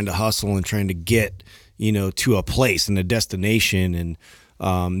trying to hustle and trying to get, to a place and a destination,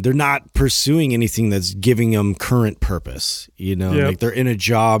 and they're not pursuing anything that's giving them current purpose. Like they're in a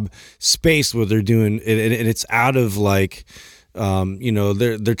job space where they're doing it, and it's out of like,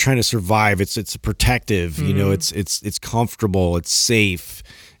 they're trying to survive. It's protective. It's comfortable. It's safe,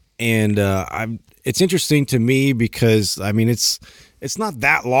 and it's interesting to me because I mean it's not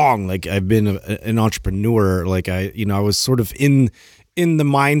that long. Like I've been an entrepreneur. Like I was sort of in the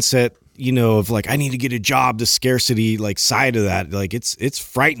mindset, of like, I need to get a job, the scarcity like side of that. Like it's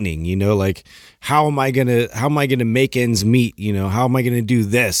frightening, like how am I going to make ends meet? How am I going to do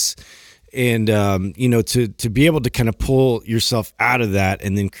this? And, to be able to kind of pull yourself out of that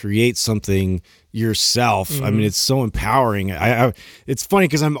and then create something yourself. I mean, it's so empowering. It's funny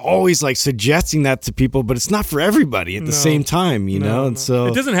because I'm always like suggesting that to people, but it's not for everybody at the same time, know? And so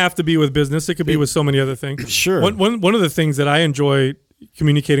it doesn't have to be with business. It could be with so many other things. Sure. One of the things that I enjoy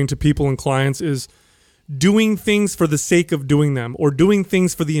communicating to people and clients is doing things for the sake of doing them, or doing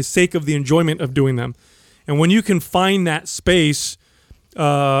things for the sake of the enjoyment of doing them. And when you can find that space,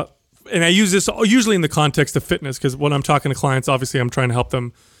 and I use this usually in the context of fitness, because when I'm talking to clients, obviously I'm trying to help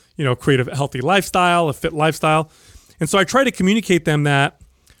them, create a healthy lifestyle, a fit lifestyle. And so I try to communicate them that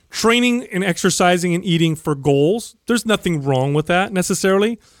training and exercising and eating for goals, there's nothing wrong with that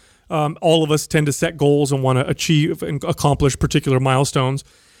necessarily. All of us tend to set goals and want to achieve and accomplish particular milestones.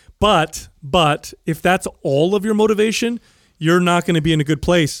 But if that's all of your motivation, you're not going to be in a good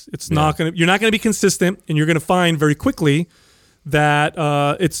place. You're not going to be consistent, and you're going to find very quickly that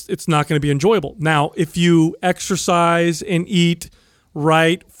it's not going to be enjoyable. Now, if you exercise and eat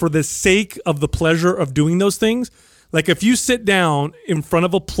right for the sake of the pleasure of doing those things, like if you sit down in front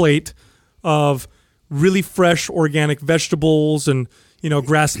of a plate of really fresh organic vegetables and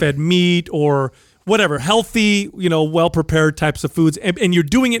grass-fed meat or whatever, healthy, well-prepared types of foods, and you're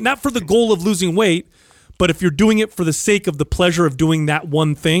doing it not for the goal of losing weight, But if you're doing it for the sake of the pleasure of doing that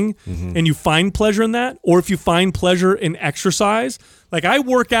one thing and you find pleasure in that, or if you find pleasure in exercise, like I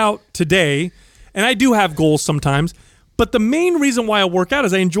work out today and I do have goals sometimes, but the main reason why I work out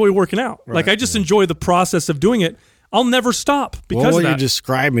is I enjoy working out. Like I just enjoy the process of doing it. I'll never stop because what of that. you're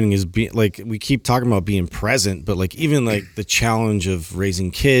describing is being like, we keep talking about being present, but like even like the challenge of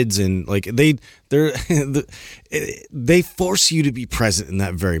raising kids and like they force you to be present in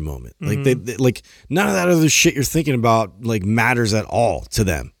that very moment. Like they like none of that other shit you're thinking about like matters at all to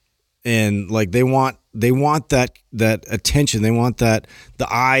them. And like they want that attention. They want the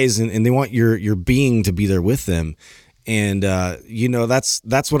eyes and they want your being to be there with them. And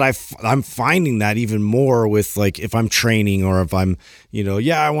that's what I'm finding that even more with like if I'm training or if I'm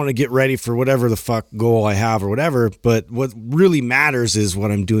I want to get ready for whatever the fuck goal I have or whatever, but what really matters is what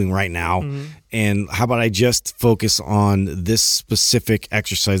I'm doing right now. And how about I just focus on this specific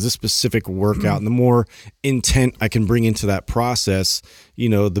exercise, this specific workout, and the more intent I can bring into that process,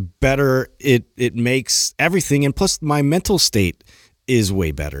 the better it makes everything. And plus my mental state is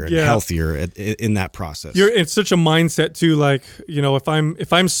way better and healthier in that process. It's such a mindset too. Like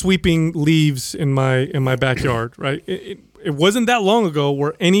if I'm sweeping leaves in my backyard, right? It wasn't that long ago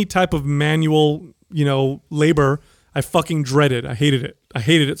where any type of manual labor I fucking dreaded. I hated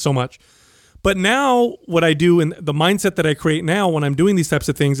it so much. But now what I do and the mindset that I create now when I'm doing these types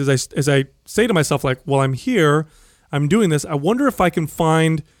of things is I say to myself like, well, I'm here, I'm doing this. I wonder if I can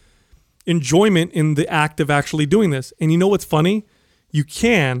find enjoyment in the act of actually doing this. And you know what's funny? You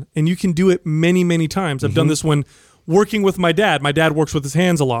can, and you can do it many, many times. I've done this when working with my dad. My dad works with his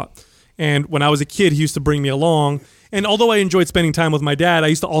hands a lot. And when I was a kid, he used to bring me along. And although I enjoyed spending time with my dad, I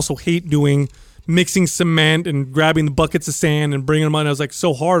used to also hate doing mixing cement and grabbing the buckets of sand and bringing them on. I was like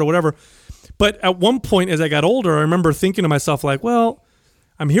so hard or whatever. But at one point as I got older, I remember thinking to myself like, well,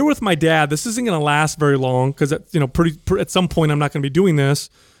 I'm here with my dad. This isn't going to last very long because at some point I'm not going to be doing this.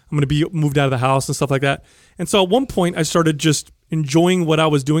 I'm going to be moved out of the house and stuff like that. And so at one point I started just enjoying what I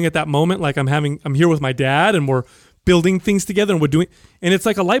was doing at that moment. Like I'm here with my dad and we're building things together and and it's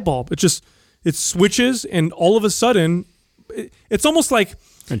like a light bulb. It switches and all of a sudden it's almost like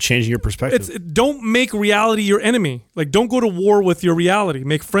and changing your perspective. Don't make reality your enemy. Like don't go to war with your reality.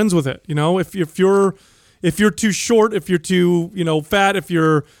 Make friends with it. If you're too short, if you're too, fat, if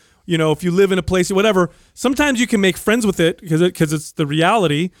you're, if you live in a place or whatever, sometimes you can make friends with it because it's the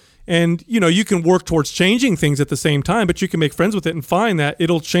reality. And, you can work towards changing things at the same time, but you can make friends with it and find that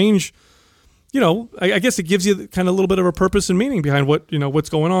it'll change, I guess it gives you kind of a little bit of a purpose and meaning behind what's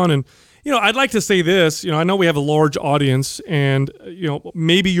going on. And, I'd like to say this, I know we have a large audience and,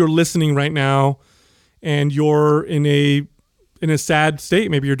 maybe you're listening right now and you're in a sad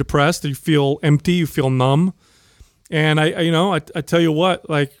state. Maybe you're depressed, you feel empty, you feel numb. And I tell you what,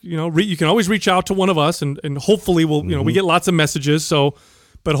 like, you can always reach out to one of us and hopefully we'll, we get lots of messages.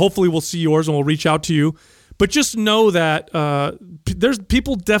 But hopefully we'll see yours and we'll reach out to you. But just know that there's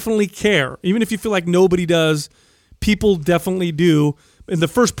people definitely care. Even if you feel like nobody does, people definitely do. And the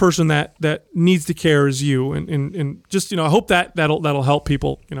first person that needs to care is you. And just, I hope that'll help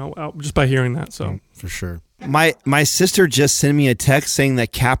people, just by hearing that. So for sure. My sister just sent me a text saying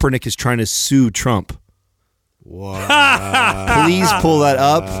that Kaepernick is trying to sue Trump. Wow. Please pull that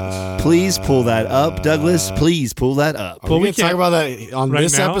up. Please pull that up, Douglas. Please pull that up. Are we going to talk about that on right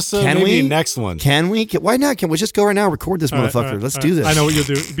this now? episode? Can Maybe we? Next one. Can we? Why not? Can we just go right now? Record this motherfucker. All right, Let's do this. I know what you'll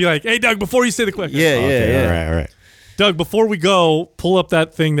do. Be like, hey, Doug, before you say the clicker. Yeah, yeah. All right. Doug, before we go, pull up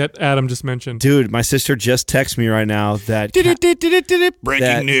that thing that Adam just mentioned. Dude, my sister just texted me right now that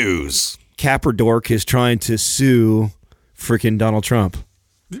Breaking news. Kaepernick is trying to sue freaking Donald Trump.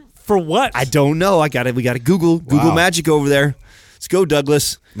 For what? I don't know. We got to Google magic over there. Let's go,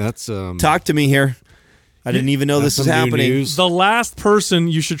 Douglas. That's Talk to me here. I didn't even know this was happening. The last person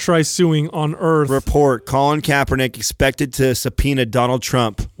you should try suing on earth. Report: Colin Kaepernick expected to subpoena Donald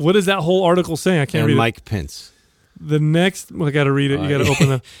Trump. What does that whole article say? I can't read Mike Pence. The next, I got to read it. You got to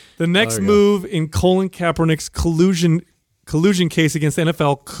open the next move in Colin Kaepernick's collusion case against the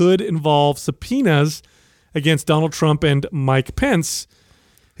NFL could involve subpoenas against Donald Trump and Mike Pence.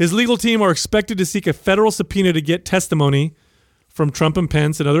 His legal team are expected to seek a federal subpoena to get testimony from Trump and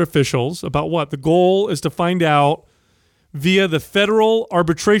Pence and other officials about what? The goal is to find out via the Federal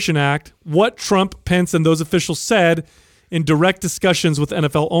Arbitration Act what Trump, Pence, and those officials said in direct discussions with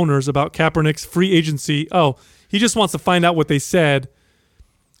NFL owners about Kaepernick's free agency. Oh, he just wants to find out what they said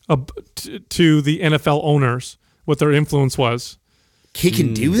to the NFL owners, what their influence was. He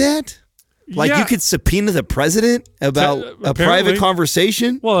can do that? Like you could subpoena the president about a private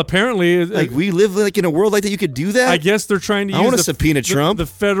conversation? Well, apparently. Like we live like in a world like that, you could do that? I guess they're trying to use subpoena Trump. The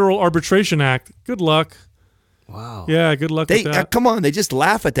Federal Arbitration Act. Good luck. Wow. Yeah, good luck They with that. come on, they just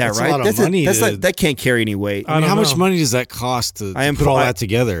laugh at that, That's a right? lot of money to- that can't carry any weight. I I mean, don't how much know. money does that cost to I am put all pro- that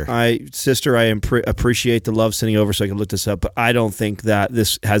together? Sister, I appreciate the love sending over so I can look this up, but I don't think that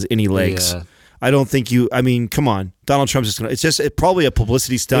this has any legs. Yeah. I don't think I mean, come on. Donald Trump's just going to, it's probably a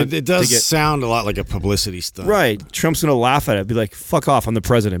publicity stunt. It does to get, sound a lot like a publicity stunt. right. Trump's going to laugh at it. Be like, fuck off. I'm the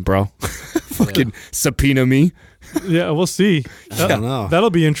president, bro. Fucking subpoena me. Yeah, we'll see. I don't know. That'll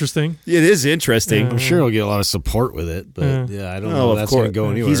be interesting. It is interesting. I'm sure he'll get a lot of support with it, but I don't know if that's going to go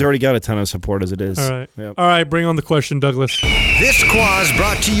anywhere. He's already got a ton of support as it is. All right. Yep. All right, bring on the question, Douglas. This Quaz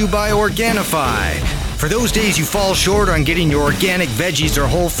brought to you by Organifi. For those days you fall short on getting your organic veggies or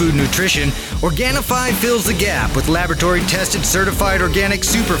whole food nutrition, Organifi fills the gap with laboratory-tested certified organic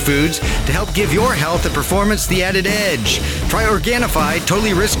superfoods to help give your health and performance the added edge. Try Organifi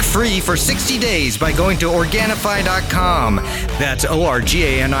totally risk-free for 60 days by going to Organifi.com. That's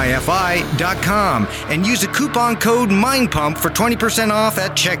ORGANIFI.com. And use the coupon code MINDPUMP for 20% off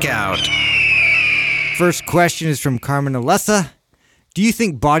at checkout. First question is from Carmen Alessa. Do you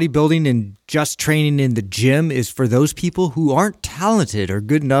think bodybuilding and just training in the gym is for those people who aren't talented or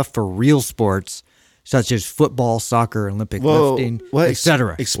good enough for real sports, such as football, soccer, Olympic lifting,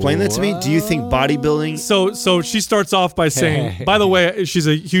 etc.? Explain that to me. Do you think bodybuilding? So she starts off by saying, by the way, she's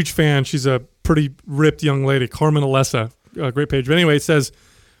a huge fan. She's a pretty ripped young lady, Carmen Alessa. Great page. But anyway, it says,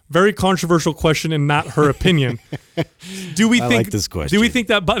 very controversial question and not her opinion. Do we think like this question. Do we think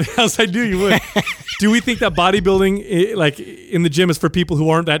that as I do, you would. Do we think that bodybuilding, like in the gym, is for people who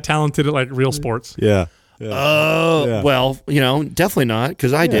aren't that talented at like real sports? Yeah. Well, definitely not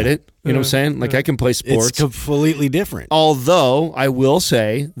because I did it. You know what I'm saying? Like I can play sports. It's completely different. Although I will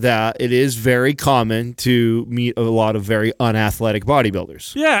say that it is very common to meet a lot of very unathletic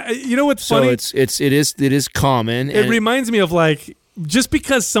bodybuilders. Yeah, you know what's So funny? it is common. It reminds me of like just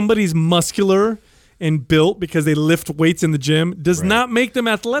because somebody's muscular and built because they lift weights in the gym does not make them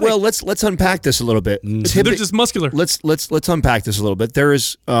athletic. well, let's unpack this a little bit. they're just muscular. Let's unpack this a little bit. There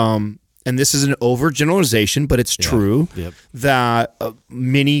is and this is an overgeneralization, but it's true that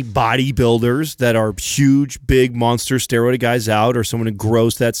many bodybuilders that are huge, big monster steroid guys out, or someone who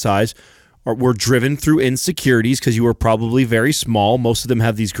grows that size, were driven through insecurities because you were probably very small. Most of them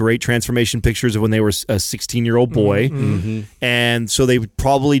have these great transformation pictures of when they were a 16-year-old boy, and so they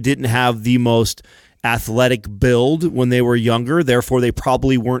probably didn't have the most athletic build when they were younger. Therefore, they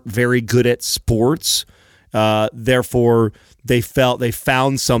probably weren't very good at sports. Therefore, they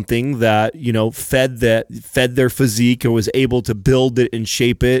found something that fed their physique and was able to build it and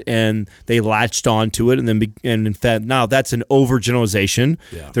shape it, and they latched onto it, and then fed. Now that's an overgeneralization.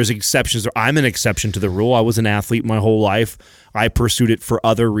 There's exceptions. I'm an exception to the rule. I was an athlete my whole life. I pursued it for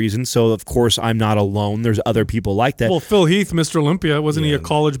other reasons, so of course I'm not alone. There's other people like that. Well, Phil Heath, Mr. Olympia, wasn't he a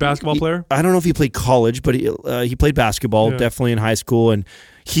college basketball player? I don't know if he played college, but he played basketball definitely in high school, and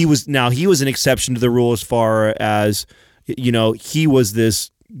he was an exception to the rule as far as he was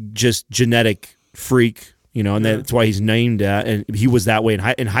this just genetic freak. And that's why he's named that. And he was that way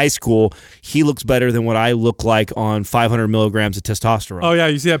in high school. He looks better than what I look like on 500 milligrams of testosterone. Oh yeah,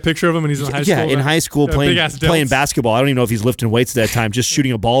 you see that picture of him when he's in high school? Yeah, in high school playing basketball. I don't even know if he's lifting weights at that time. Just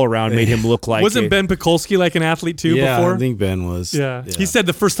shooting a ball around made him look like. Wasn't Ben Pekulski like an athlete too before? I think Ben was. Yeah. He said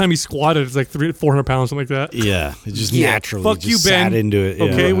the first time he squatted, it's like 300 to 400 pounds, something like that. Yeah, it just naturally. Fuck you, Ben. Sat into it.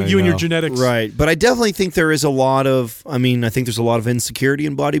 Okay, with you and your genetics. Right, but I definitely think there is a lot of. I think there's a lot of insecurity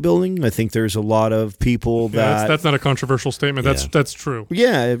in bodybuilding. I think there's a lot of people that. That's not a controversial statement. That's true.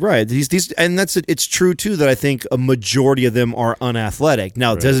 Yeah, right. These and it's true too that I think a majority of them are unathletic.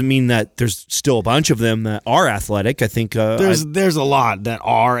 Now, it doesn't mean that there's still a bunch of them that are athletic. I think there's a lot that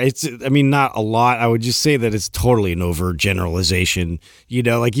are. It's not a lot. I would just say that it's totally an overgeneralization.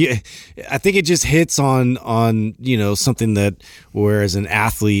 I think it just hits on something that where as an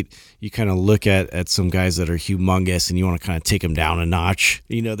athlete you kind of look at some guys that are humongous and you want to kind of take them down a notch.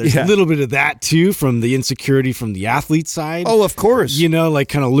 There's a little bit of that too from the insecurity from the athlete side. Oh, of course. Like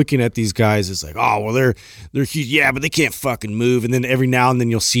kind of looking at these guys, it's like, oh, well, they're huge. Yeah, but they can't fucking move. And then every now and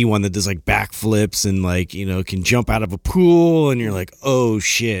then you'll see one that does like backflips and like, can jump out of a pool and you're like, oh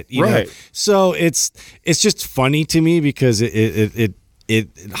shit. You know? So it's just funny to me because it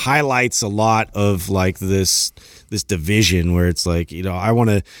highlights a lot of like this division where it's like,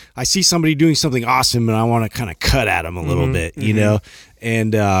 I see somebody doing something awesome and I want to kind of cut at them a little bit,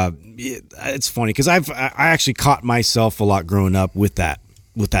 and it's funny because I actually caught myself a lot growing up with that.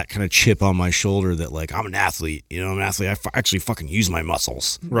 with that kind of chip on my shoulder that like I'm an athlete, I'm an athlete. I actually fucking use my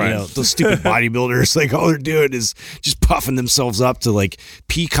muscles. Right. Those stupid bodybuilders, like all they're doing is just puffing themselves up to like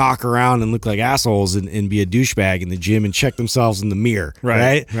peacock around and look like assholes and be a douchebag in the gym and check themselves in the mirror.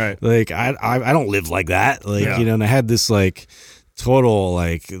 Right. Like I don't live like that. Like, and I had this like total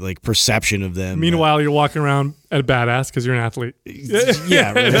like perception of them. Meanwhile, you're walking around at a badass because you're an athlete.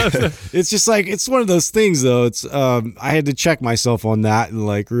 Yeah, right. It's just like it's one of those things though. It's I had to check myself on that and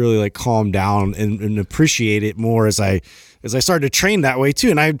like really like calm down and appreciate it more as I started to train that way too.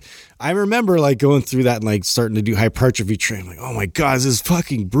 And I remember like going through that and like starting to do hypertrophy training. Like, oh my God, this is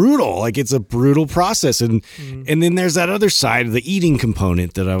fucking brutal. Like it's a brutal process. And and then there's that other side of the eating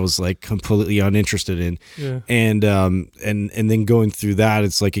component that I was like completely uninterested in. Yeah. And then going through that,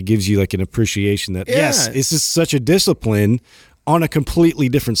 it's like it gives you like an appreciation that yes, this is such a discipline on a completely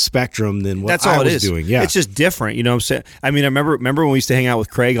different spectrum than what I was doing. Yeah. It's just different. You know what I'm saying? I mean, I remember when we used to hang out with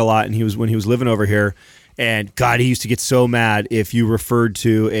Craig a lot and when he was living over here. And God, he used to get so mad if you referred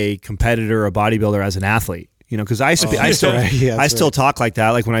to a competitor, a bodybuilder, as an athlete. Because I still talk like that.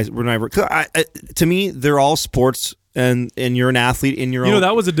 Like to me, they're all sports, and you're an athlete in your own.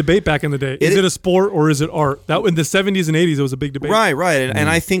 That was a debate back in the day. Is it a sport or is it art? That in the 70s and 80s, it was a big debate. Right, and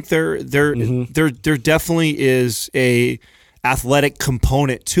I think there definitely is a athletic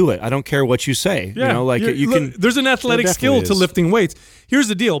component to it. I don't care what you say. Yeah, there's an athletic skill to lifting weights. Here's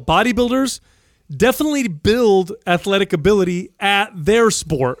the deal: bodybuilders definitely build athletic ability at their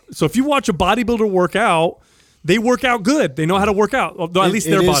sport. So if you watch a bodybuilder work out, they work out good. They know how to work out, at least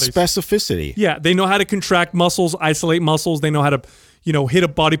their bodies. Specificity. Yeah, they know how to contract muscles, isolate muscles. They know how to, hit a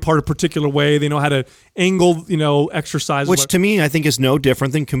body part a particular way. They know how to angle, exercise. Which to me, I think is no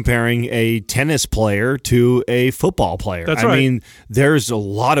different than comparing a tennis player to a football player. That's right. I mean, there's a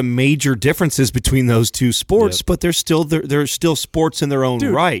lot of major differences between those two sports, but they're still sports in their own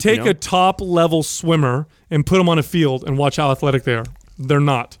right. Take a top level swimmer and put them on a field and watch how athletic they are. They're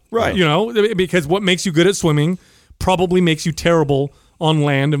not. Right. Because what makes you good at swimming probably makes you terrible on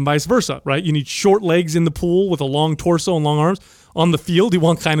land and vice versa, right? You need short legs in the pool with a long torso and long arms. On the field, you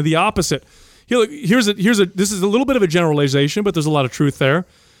want kind of the opposite. This is a little bit of a generalization, but there's a lot of truth there.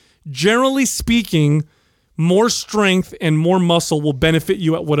 Generally speaking, more strength and more muscle will benefit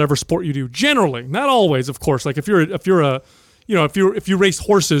you at whatever sport you do. Generally, not always, of course. Like if you race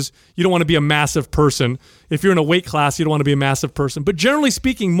horses, you don't want to be a massive person. If you're in a weight class, you don't want to be a massive person. But generally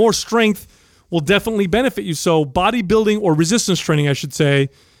speaking, more strength will definitely benefit you. So bodybuilding or resistance training, I should say,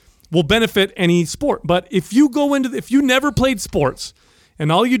 will benefit any sport. But if you never played sports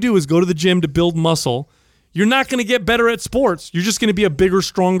and all you do is go to the gym to build muscle, you're not going to get better at sports. You're just going to be a bigger,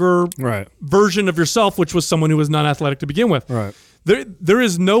 stronger version of yourself, which was someone who was not athletic to begin with. Right. There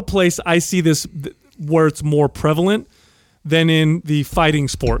is no place I see this where it's more prevalent than in the fighting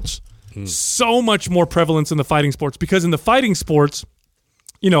sports. So much more prevalence in the fighting sports, because in the fighting sports,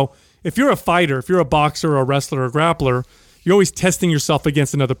 if you're a fighter, if you're a boxer or a wrestler or a grappler, you're always testing yourself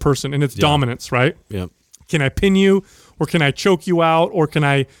against another person, and it's dominance, right? Yeah. Can I pin you, or can I choke you out, or can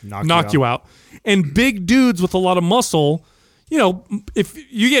I knock you out? And big dudes with a lot of muscle, if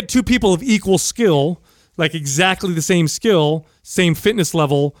you get two people of equal skill, like exactly the same skill, same fitness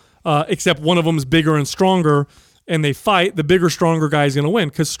level, except one of them is bigger and stronger, and they fight, the bigger, stronger guy is going to win,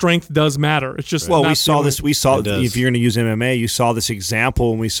 because strength does matter. It's just we saw this. We saw if you're going to use MMA, you saw this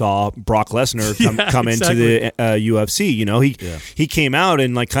example when we saw Brock Lesnar come into the UFC. He came out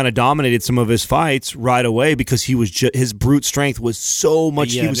and like kind of dominated some of his fights right away because he was his brute strength was so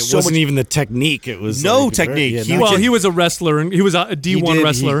much. Yeah, it wasn't even the technique. It was no technique. He was a wrestler, and he was a D1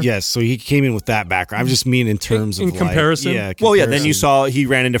 wrestler. Yes, so he came in with that background. I just mean in terms of comparison. Then you saw he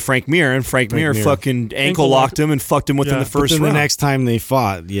ran into Frank Mir, and Frank Mir fucking ankle locked him and fucked him within the first round. The next time they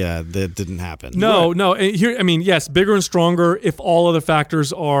fought, that didn't happen. No. Here, yes, bigger and stronger. If all other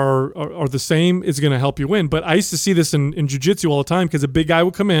factors are the same, it's going to help you win. But I used to see this in jiu-jitsu all the time, because a big guy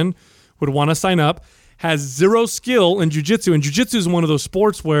would come in, would want to sign up, has zero skill in jiu-jitsu. And jiu-jitsu is one of those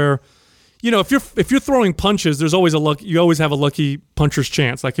sports where, if you're throwing punches, there's always you always have a lucky puncher's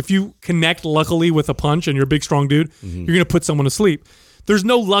chance. Like if you connect luckily with a punch and you're a big, strong dude, you're going to put someone to sleep. There's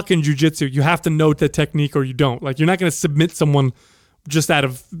no luck in jiu-jitsu. You have to know the technique or you don't. Like, you're not going to submit someone just out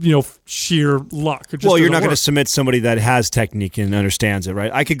of, sheer luck. You're not going to submit somebody that has technique and understands it,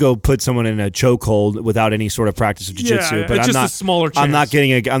 right? I could go put someone in a chokehold without any sort of practice of jiu-jitsu, but it's just a smaller chance. I'm not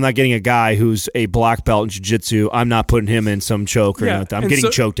getting a guy who's a black belt in jiu-jitsu. I'm not putting him in some choke or anything. I'm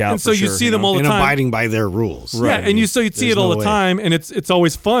getting choked out. And so you see them all the time, and abiding by their rules. Right. Yeah, and you'd see it all the time, and it's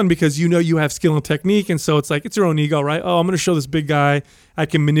always fun because you have skill and technique, and so it's like it's your own ego, right? Oh, I'm going to show this big guy I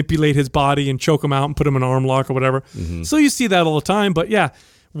can manipulate his body and choke him out and put him in an arm lock or whatever. So you see that all the time. But yeah,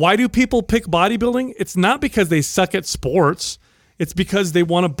 why do people pick bodybuilding? It's not because they suck at sports. It's because they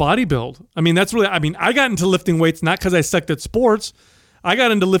want to bodybuild. I mean, I got into lifting weights not because I sucked at sports. I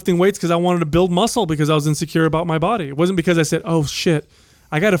got into lifting weights because I wanted to build muscle because I was insecure about my body. It wasn't because I said, oh shit,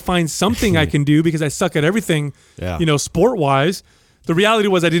 I got to find something I can do because I suck at everything, sport-wise. The reality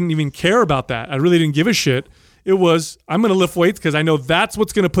was I didn't even care about that. I really didn't give a shit. It was, I'm going to lift weights because I know that's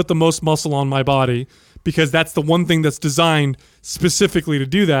what's going to put the most muscle on my body because that's the one thing that's designed specifically to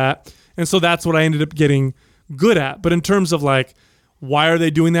do that. And so that's what I ended up getting good at. But in terms of like, why are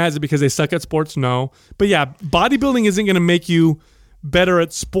they doing that? Is it because they suck at sports? No. But yeah, bodybuilding isn't going to make you better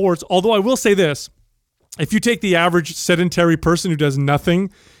at sports. Although I will say this, if you take the average sedentary person who does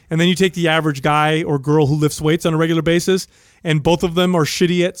nothing, and then you take the average guy or girl who lifts weights on a regular basis, and both of them are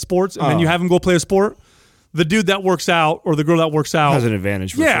shitty at sports, and then you have them go play a sport, the dude that works out or the girl that works out has an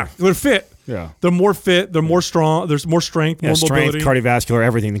advantage. For sure. They're fit. Yeah, they're more fit. They're more strong. There's more strength, more strength, mobility, cardiovascular,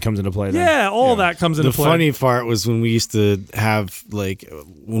 everything that comes into play. Then. Yeah, all that comes into play. The funny part was when we used to have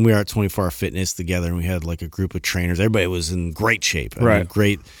when we were at 24-Hour Fitness together, and we had like a group of trainers. Everybody was in great shape,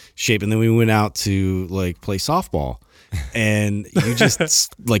 great shape, and then we went out to play softball. And you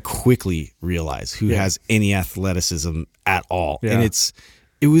just quickly realize who has any athleticism at all. Yeah. And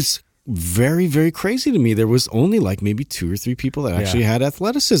it was very, very crazy to me. There was only maybe 2 or 3 people that actually had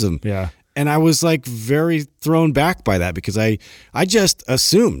athleticism. Yeah. And I was very thrown back by that because I just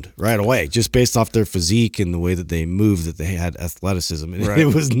assumed right away, just based off their physique and the way that they moved, that they had athleticism. And it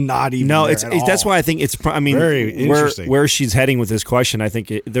was not even. No, that's why I think it's. I mean, very interesting. Where she's heading with this question, I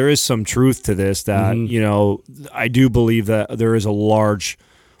think there is some truth to this. That I do believe that there is a large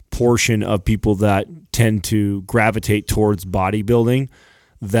portion of people that tend to gravitate towards bodybuilding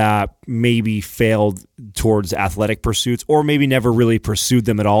that maybe failed towards athletic pursuits or maybe never really pursued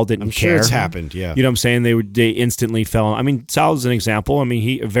them at all, didn't care. Sure it's happened, yeah. You know what I'm saying? They instantly fell. I mean, Sal's an example. I mean,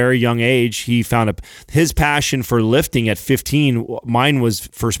 he, a very young age, he found his passion for lifting at 15. Mine was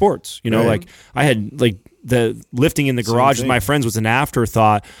for sports. I had the lifting in the garage with my friends was an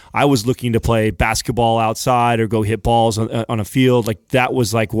afterthought. I was looking to play basketball outside or go hit balls on a field. That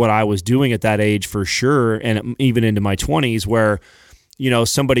was what I was doing at that age for sure. And even into my 20s where,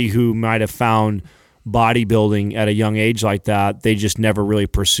 somebody who might have found bodybuilding at a young age like that, they just never really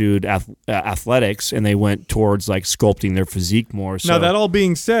pursued athletics, and they went towards sculpting their physique more. So. Now, that all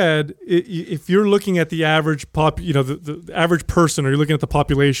being said, if you're looking at the average the average person, or you're looking at the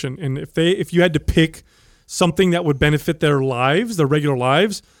population, and if you had to pick something that would benefit their lives, their regular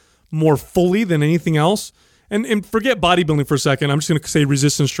lives, more fully than anything else. And forget bodybuilding for a second. I'm just going to say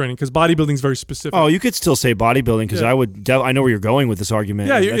resistance training because bodybuilding is very specific. Oh, you could still say bodybuilding because I know where you're going with this argument.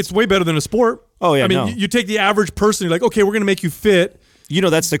 Yeah, it's way better than a sport. Oh yeah, I mean, you take the average person. You're like, okay, we're going to make you fit.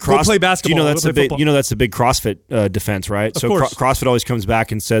 That's the go play basketball. That's the big. That's the big CrossFit defense, right? Of course. CrossFit always comes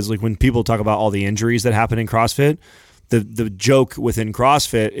back and says when people talk about all the injuries that happen in CrossFit, the joke within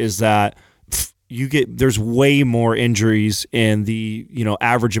CrossFit is that. There's way more injuries in the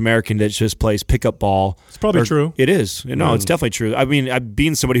average American that just plays pickup ball. It's probably true. It is. No, it's definitely true. I mean,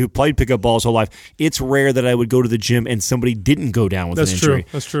 being somebody who played pickup ball his whole life, it's rare that I would go to the gym and somebody didn't go down with an injury.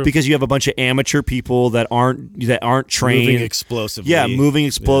 That's true. Because you have a bunch of amateur people that aren't trained. Moving explosively. Yeah, moving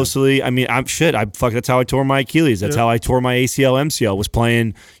explosively. Yeah. I mean, that's how I tore my Achilles. That's how I tore my ACL, MCL. Was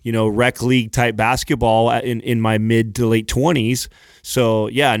playing rec league type basketball in my mid to late 20s. So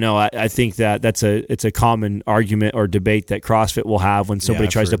yeah, no, I think it's a common argument or debate that CrossFit will have when somebody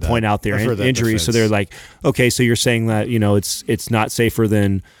tries to point out their injuries. So they're like, okay, so you're saying that it's not safer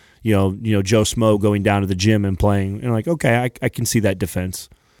than Joe Smo going down to the gym and playing. And okay, I can see that defense.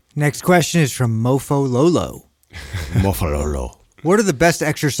 Next question is from Mofo Lolo. Mofo Lolo. What are the best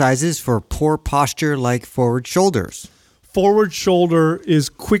exercises for poor posture like forward shoulders? Forward shoulder is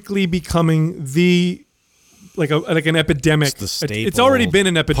quickly becoming like an epidemic. It's already been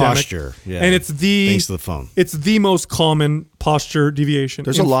an epidemic. Posture, yeah. And thanks to the phone. It's the most common posture deviation.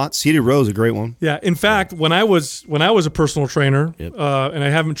 There's a lot. Seated row is a great one. Yeah. In fact, when I was a personal trainer, and I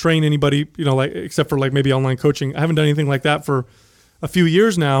haven't trained anybody, except for maybe online coaching, I haven't done anything like that for a few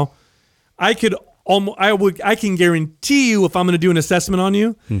years now. I can guarantee you, if I'm going to do an assessment on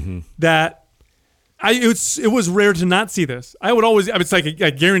you, that. It was rare to not see this. It's like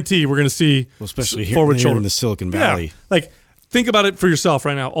I guarantee we're going to see especially forward here shoulder in the Silicon Valley. Yeah. Think about it for yourself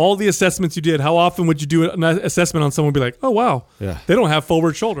right now. All the assessments you did, how often would you do an assessment on someone and be like, oh, wow, they don't have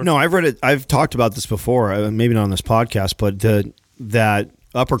forward shoulder? No, I've read it. I've talked about this before, maybe not on this podcast, but that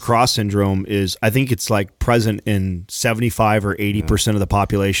upper cross syndrome is, I think it's like present in 75 or 80% of the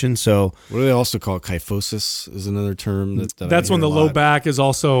population. So what do they also call it? Kyphosis is another term. That's when the low back is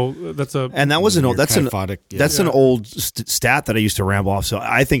also, and that was an old, that's an old stat that I used to ramble off. So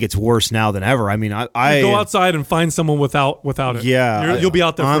I think it's worse now than ever. I mean, I go outside and find someone without it. Yeah. You'll be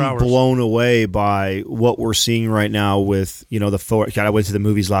out there for hours. I'm blown away by what we're seeing right now with, I went to the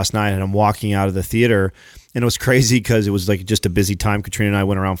movies last night and I'm walking out of the theater. And it was crazy because it was like just a busy time. Katrina and I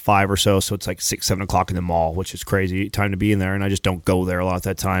went around 5 or so it's like 6, 7 o'clock in the mall, which is crazy time to be in there. And I just don't go there a lot at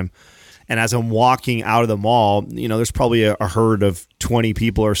that time. And as I'm walking out of the mall, there's probably a herd of 20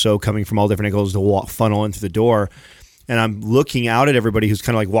 people or so coming from all different angles to funnel into the door. And I'm looking out at everybody who's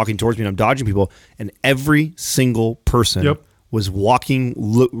kind of like walking towards me and I'm dodging people. And every single person was walking,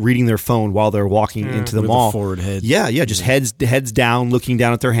 reading their phone while they're walking into the mall. A forward head. Yeah, just heads down, looking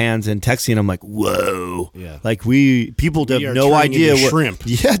down at their hands and texting. I'm like, whoa. Yeah. Like people have no idea what shrimp.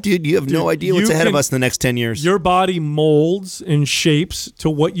 Yeah, dude, you have no idea what's ahead of us in the next 10 years. Your body molds and shapes to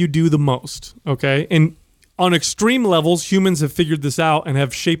what you do the most, okay? And on extreme levels, humans have figured this out and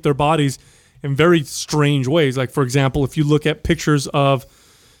have shaped their bodies in very strange ways. Like, for example, if you look at pictures of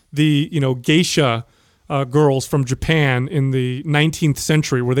the, geisha girls from Japan in the 19th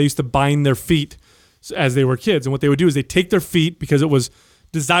century, where they used to bind their feet as they were kids. And what they would do is they take their feet, because it was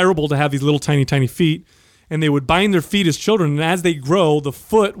desirable to have these little tiny, tiny feet, and they would bind their feet as children. And as they grow, the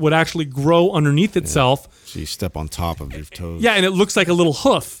foot would actually grow underneath itself. So you step on top of your toes. Yeah, and it looks like a little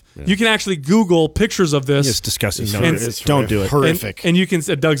hoof. Yeah. You can actually Google pictures of this. It's disgusting. Don't do it. Horrific. And you can.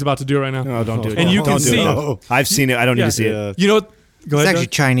 Doug's about to do it right now. No, don't do it. And you can see. I've seen it. I don't need to see it. You know what? Go ahead. It's actually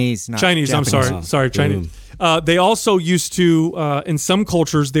Chinese, not Chinese. Japanese. I'm sorry. Sorry, Chinese. They also used to, in some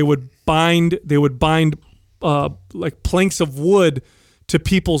cultures, they would bind like planks of wood to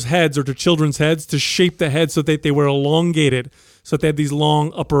people's heads or to children's heads to shape the head so that they were elongated, so that they had these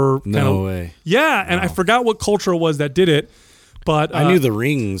long upper. No way. Yeah, and I forgot what culture it was that did it. But I knew the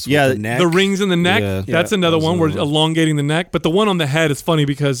rings. Yeah, with the neck. The rings in the neck. Yeah. That's another one where elongating the neck. But the one on the head is funny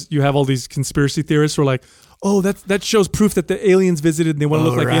because you have all these conspiracy theorists who are like, oh, that shows proof that the aliens visited and they want to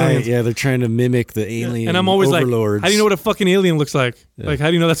look like aliens. Yeah, they're trying to mimic the alien And I'm always overlords. like, how do you know what a fucking alien looks like? Yeah. Like, how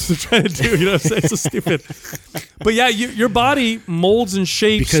do you know that's what they're trying to do? You know what I'm saying? It's so stupid. But yeah, your body molds and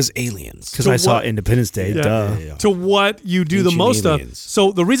shapes. Because aliens. Because I saw Independence Day. Duh. Yeah. To what you do the most aliens. of.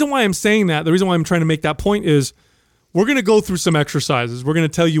 So the reason why I'm saying that, the reason why I'm trying to make that point is we're going to go through some exercises. We're going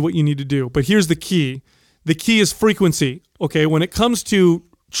to tell you what you need to do. But here's the key. The key is frequency. Okay, when it comes to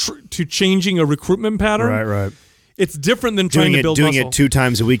changing a recruitment pattern. Right. It's different than trying to build doing muscle. it 2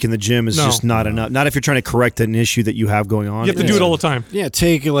 times a week in the gym is just not enough. Not if you're trying to correct an issue that you have going on. You have to do it all the time. Yeah,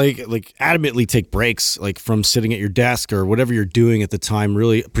 take like adamantly take breaks, like from sitting at your desk or whatever you're doing at the time.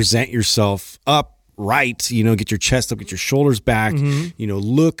 Really present yourself up right. Get your chest up, get your shoulders back. Mm-hmm.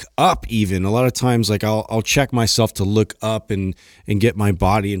 Look up. Even a lot of times, like I'll check myself to look up and get my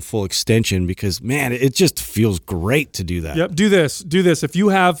body in full extension because man, it just feels great to do that. Yep. Do this. If you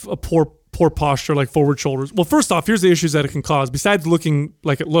have a poor posture, like forward shoulders. Well, first off, here's the issues that it can cause. Besides looking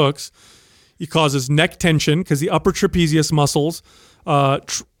like it looks, it causes neck tension because the upper trapezius muscles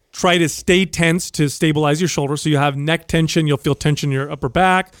try to stay tense to stabilize your shoulder. So you have neck tension. You'll feel tension in your upper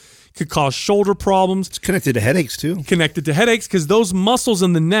back. It could cause shoulder problems. It's connected to headaches too. Connected to headaches because those muscles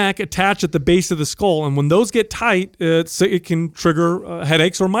in the neck attach at the base of the skull. And when those get tight, it can trigger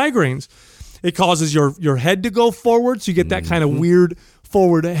headaches or migraines. It causes your head to go forward. So you get that kind of weird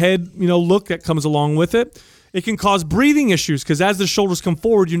forward head, look that comes along with it. It can cause breathing issues because as the shoulders come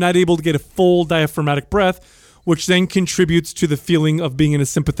forward, you're not able to get a full diaphragmatic breath, which then contributes to the feeling of being in a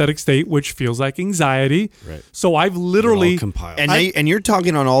sympathetic state, which feels like anxiety. Right. So I've literally and you're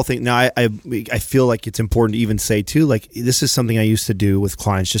talking on all things. Now I feel like it's important to even say too, like this is something I used to do with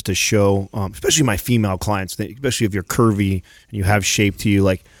clients just to show, especially my female clients, especially if you're curvy and you have shape to you,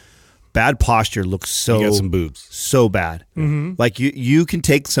 like. Bad posture looks you got some boobs. So bad. Mm-hmm. Like you can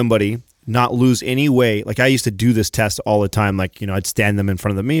take somebody, not lose any weight. Like I used to do this test all the time. Like, I'd stand them in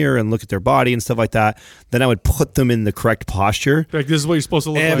front of the mirror and look at their body and stuff like that. Then I would put them in the correct posture. Like this is what you're supposed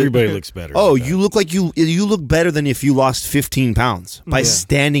to look like. Everybody looks better. Oh, you look like you look better than if you lost 15 pounds by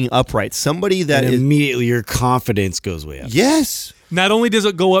standing upright. Somebody that and immediately your confidence goes way up. Yes. Not only does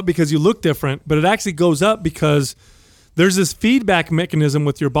it go up because you look different, but it actually goes up because there's this feedback mechanism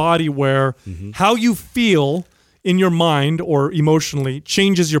with your body where how you feel in your mind or emotionally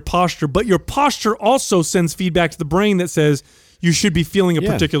changes your posture, but your posture also sends feedback to the brain that says you should be feeling a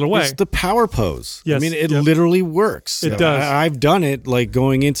particular way. It's the power pose. Yes. I mean, it literally works. It does. I've done it like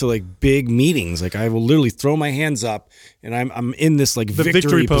going into like big meetings. Like I will literally throw my hands up and I'm in this like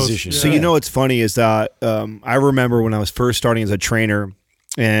victory pose. position. So what's funny is that I remember when I was first starting as a trainer,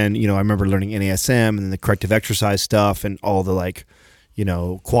 And, I remember learning NASM and then the corrective exercise stuff and all the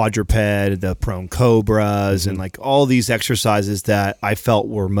quadruped, the prone cobras, and like all these exercises that I felt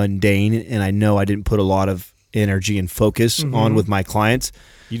were mundane. And I know I didn't put a lot of energy and focus on with my clients.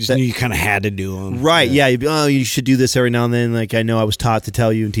 You just knew you kind of had to do them. Right. Yeah. You'd be, you should do this every now and then. Like, I know I was taught to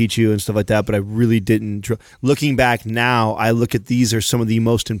tell you and teach you and stuff like that, but I really didn't. Looking back now, I look at these are some of the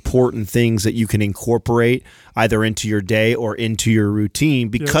most important things that you can incorporate either into your day or into your routine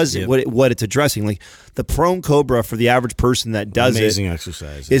because what it's addressing. Like the prone cobra for the average person that does amazing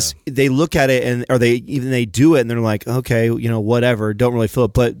exercise is they look at it they do it and they're like, okay, whatever, don't really feel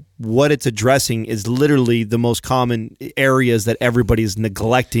it. But what it's addressing is literally the most common areas that everybody's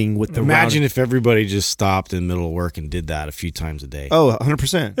neglecting with the Imagine if everybody just stopped in the middle of work and did that a few times a day. Oh,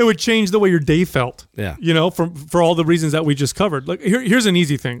 100%. It would change the way your day felt. Yeah. For all the reasons that we just covered. Like here's an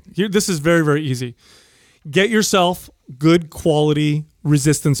easy thing. This is very, very easy. Get yourself good quality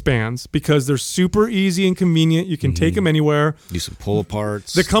resistance bands because they're super easy and convenient. You can take them anywhere. Do some pull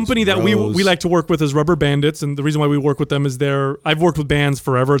aparts. The company that we like to work with is Rubber Bandits, and the reason why we work with them is I've worked with bands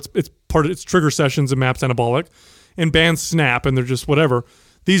forever. It's Trigger Sessions and Maps Anabolic, and bands Snap, and they're just whatever.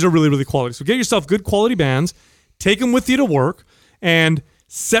 These are really, really quality. So get yourself good quality bands, take them with you to work, and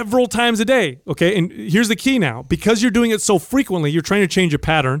several times a day, okay? And here's the key now. Because you're doing it so frequently, you're trying to change a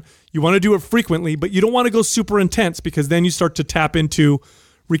pattern. You want to do it frequently, but you don't want to go super intense because then you start to tap into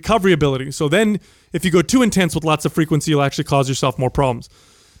recovery ability. So then if you go too intense with lots of frequency, you'll actually cause yourself more problems.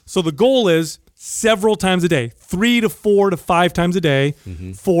 So the goal is several times a day, 3 to 4 to 5 times a day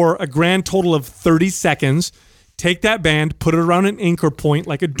for a grand total of 30 seconds. Take that band, put it around an anchor point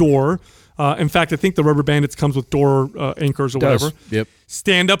like a door. In fact, I think the Rubber Bandits comes with door anchors or whatever. Yep.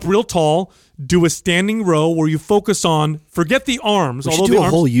 Stand up real tall. Do a standing row where you focus on. Forget the arms. We should do a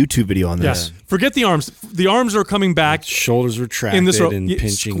whole YouTube video on this. Yes. Forget the arms. The arms are coming back. Shoulders retracted in this row. and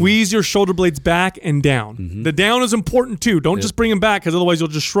pinching. Squeeze your shoulder blades back and down. The down is important too. Don't just bring them back because otherwise you'll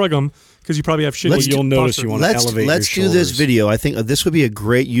just shrug them because you probably have shit. You'll notice you want to elevate your shoulders. Let's do this video. I think this would be a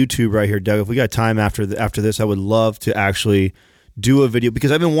great YouTube right here, Doug. If we got time after this, I would love to actually do a video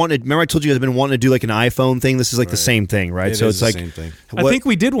because I've been wanting. Remember, I told you I've been wanting to do like an iPhone thing. This is like the same thing, right? So it's like the same thing. I think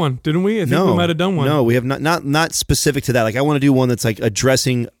we did one, didn't we? I think we might have done one. No, we have not specific to that. Like I want to do one that's like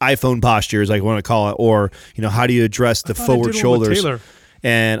addressing iPhone postures, like I want to call it, or how do you address the forward shoulders?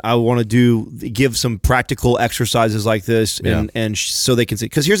 And I want to give some practical exercises like this, and so they can see.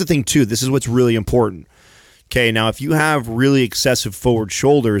 Because here's the thing too. This is what's really important. Okay, now if you have really excessive forward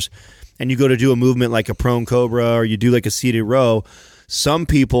shoulders, and you go to do a movement like a prone cobra or you do like a seated row, some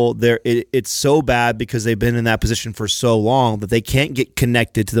people it's so bad because they've been in that position for so long that they can't get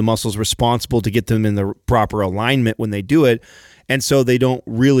connected to the muscles responsible to get them in the proper alignment when they do it. And so they don't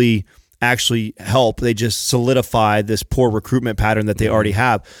really actually help. They just solidify this poor recruitment pattern that they already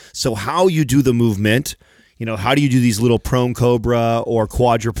have. So how you do the movement, how do you do these little prone cobra or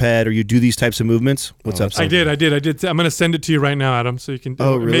quadruped, or you do these types of movements? What's up? I did. I'm going to send it to you right now, Adam, so you can.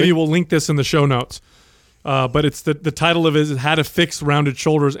 Oh, really? Maybe we'll link this in the show notes. But it's the title of it is How to Fix Rounded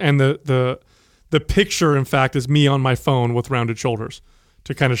Shoulders, and the picture, in fact, is me on my phone with rounded shoulders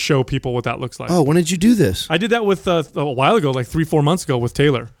to kind of show people what that looks like. Oh, when did you do this? I did that with a while ago, like 3-4 months ago, with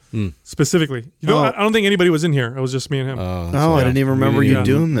Taylor specifically. I don't think anybody was in here. It was just me and him. I didn't even remember you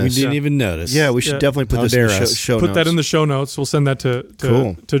doing this. We didn't even notice. Yeah, we should definitely put this in the show notes. Put that in the show notes. We'll send that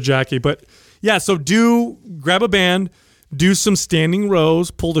to Jackie. But yeah, so grab a band, do some standing rows,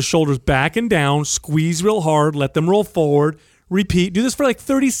 pull the shoulders back and down, squeeze real hard, let them roll forward, repeat. Do this for like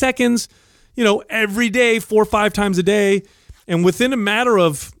 30 seconds, every day, 4 or 5 times a day. And within a matter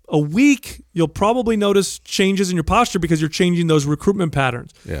of a week, you'll probably notice changes in your posture because you're changing those recruitment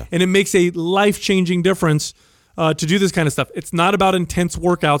patterns. Yeah. And it makes a life-changing difference to do this kind of stuff. It's not about intense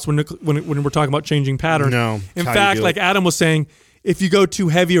workouts when we're talking about changing patterns. No. In fact, like Adam was saying, if you go too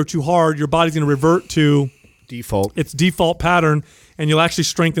heavy or too hard, your body's going to revert to its default pattern, and you'll actually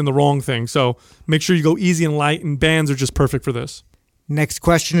strengthen the wrong thing. So make sure you go easy and light, and bands are just perfect for this. Next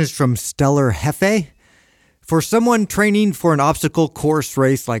question is from Stellar Hefe. For someone training for an obstacle course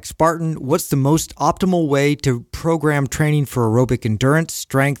race like Spartan, what's the most optimal way to program training for aerobic endurance,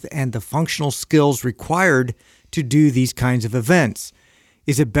 strength, and the functional skills required to do these kinds of events?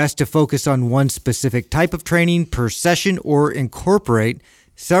 Is it best to focus on one specific type of training per session or incorporate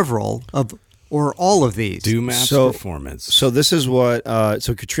several of or all of these? Do maps performance. So this is what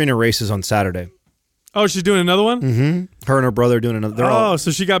so Katrina races on Saturday. Oh, she's doing another one? Mm-hmm. Her and her brother are doing another.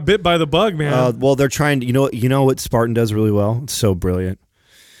 So she got bit by the bug, man. Well, they're trying to. You know what Spartan does really well? It's so brilliant.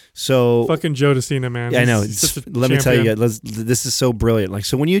 So fucking Joe DeCina, man. Yeah, I know. Let me tell you, this is so brilliant. Like,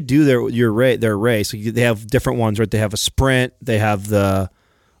 so when you do their race, they have different ones, right? They have a sprint, they have the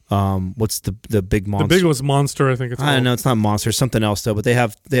What's the big monster? The big one's Monster, I think it's called. I don't know, it's not Monster, it's something else though. But they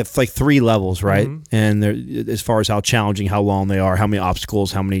have like 3 levels, right? And they're, as far as how challenging, how long they are, how many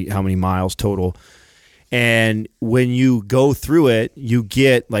obstacles, how many miles total. And when you go through it, you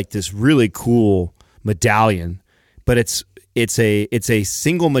get like this really cool medallion, but it's a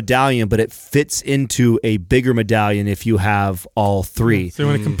single medallion, but it fits into a bigger medallion if you have all 3. So you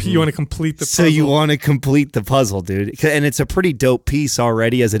want to complete the puzzle. So you want to complete the puzzle, dude. And it's a pretty dope piece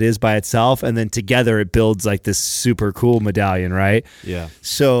already as it is by itself. And then together it builds like this super cool medallion, right? Yeah.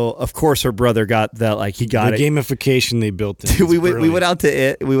 So of course her brother got that, like he got the it. gamification they built in. Dude, we went out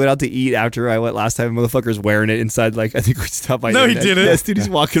to eat after I went last time. Motherfucker's wearing it inside. Like I think we stopped by. No, he didn't. Yes, dude, he's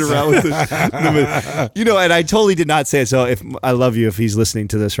walking around with it. You know, and I totally did not say it. So if I love you if he's listening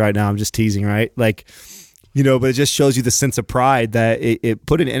to this right now, I'm just teasing, right? Like, you know, but it just shows you the sense of pride that it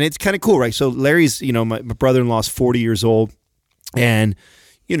put in, and it's kind of cool, right? So Larry's, you know, my brother-in-law's 40 years old, and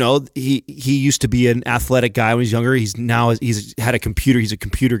you know, he used to be an athletic guy when he was younger. He's had a computer. He's a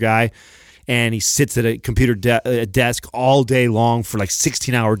computer guy. And he sits at a computer desk all day long for like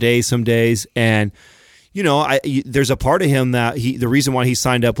 16-hour days some days. And, you know, there's a part of him that the reason why he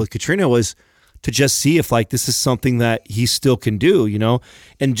signed up with Katrina was to just see if like this is something that he still can do, you know,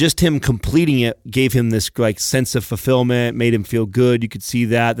 and just him completing it gave him this like sense of fulfillment, made him feel good. You could see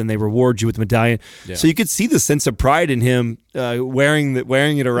that. Then they reward you with the medallion. Yeah. So you could see the sense of pride in him wearing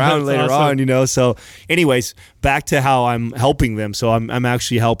it around That's later awesome. on, you know. So anyways, back to how I'm helping them. So I'm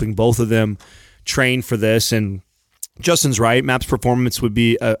actually helping both of them train for this. And Justin's right. MAPS Performance would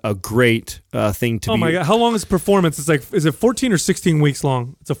be a great thing to be. Oh my God. How long is performance? It's like, is it 14 or 16 weeks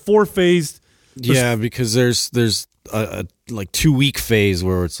long? It's a 4-phased. Yeah, because there's a like 2-week phase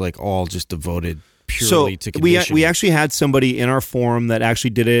where it's like all just devoted purely to conditioning. We actually had somebody in our forum that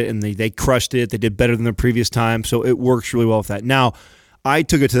actually did it, and they crushed it. They did better than the previous time, so it works really well with that. Now, I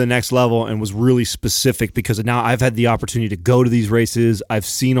took it to the next level and was really specific because now I've had the opportunity to go to these races. I've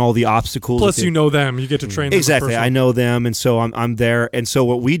seen all the obstacles. Plus, you know them. You get to train them. Exactly. I know them, and so I'm there. And so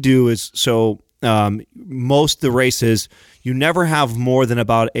what we do is most of the races, you never have more than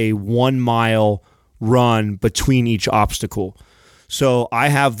about a 1 mile run between each obstacle. So I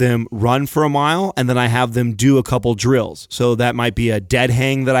have them run for a mile, and then I have them do a couple drills. So that might be a dead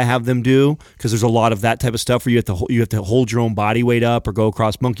hang that I have them do, because there's a lot of that type of stuff where you have to hold your own body weight up, or go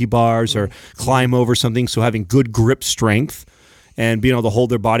across monkey bars, or climb over something. So having good grip strength and being able to hold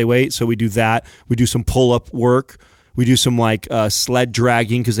their body weight. So we do that. We do some pull-up work. We do some like sled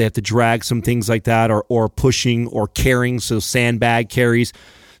dragging, because they have to drag some things like that, or pushing or carrying, so sandbag carries.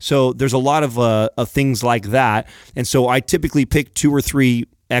 So there's a lot of things like that. And so I typically pick 2 or 3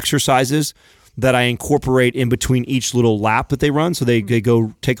 exercises that I incorporate in between each little lap that they run. So they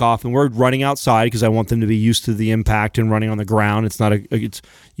go take off, and we're running outside because I want them to be used to the impact and running on the ground. It's not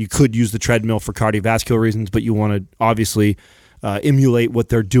you could use the treadmill for cardiovascular reasons, but you want to obviously emulate what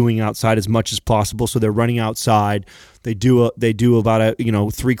they're doing outside as much as possible. So they're running outside. They do about a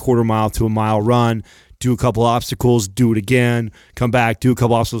 3/4 mile to a mile run. Do a couple obstacles, do it again, come back, do a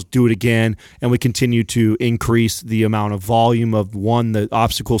couple obstacles, do it again, and we continue to increase the amount of volume of the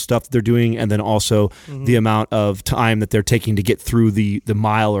obstacle stuff that they're doing, and then also the amount of time that they're taking to get through the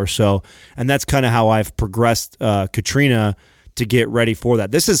mile or so. And that's kind of how I've progressed Katrina to get ready for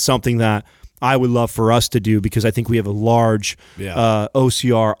that. This is something that I would love for us to do, because I think we have a large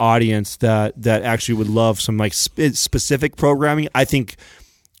OCR audience that actually would love some like specific programming. I think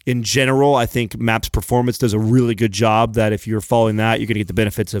in general, I think MAPS Performance does a really good job that if you're following that, you're going to get the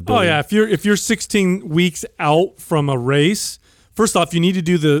benefits of building. Oh yeah, if you're 16 weeks out from a race, first off, you need to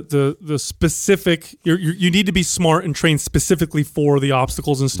do the specific. You need to be smart and train specifically for the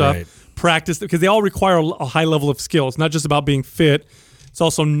obstacles and stuff. Right. Practice, because they all require a high level of skill. It's not just about being fit. It's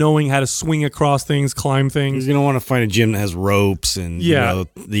also knowing how to swing across things, climb things. You're going to want to find a gym that has ropes and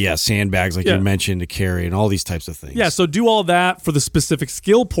sandbags like you mentioned to carry, and all these types of things. Yeah, so do all that for the specific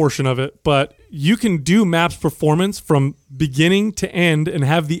skill portion of it, but you can do MAPS Performance from beginning to end and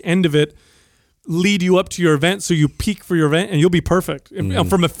have the end of it lead you up to your event, so you peak for your event and you'll be perfect.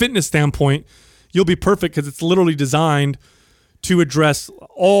 From a fitness standpoint, you'll be perfect because it's literally designed to address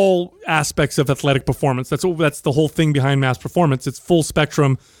all aspects of athletic performance. That's the whole thing behind MAPS Performance. It's full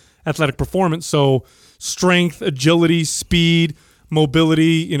spectrum athletic performance. So strength, agility, speed,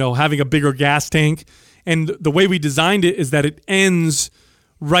 mobility, having a bigger gas tank. And the way we designed it is that it ends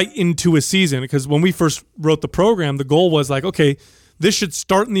right into a season. Because when we first wrote the program, the goal was like, okay, this should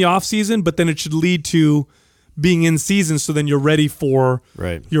start in the off season, but then it should lead to being in season. So then you're ready for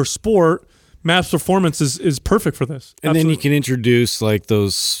your sport. MAPS Performance is perfect for this. And then you can introduce like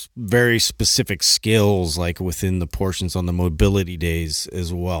those very specific skills like within the portions on the mobility days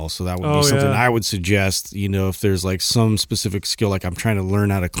as well. So that would be something I would suggest, if there's like some specific skill, like I'm trying to learn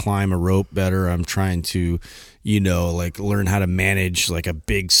how to climb a rope better. I'm trying to, like learn how to manage like a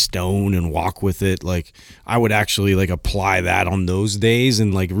big stone and walk with it. Like I would actually like apply that on those days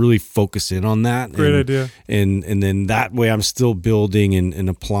and like really focus in on that. Great idea. And then that way I'm still building and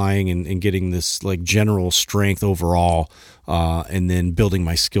applying and getting this like general strength overall, and then building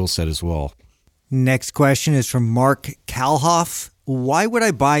my skill set as well. Next question is from Mark Kalhoff. Why would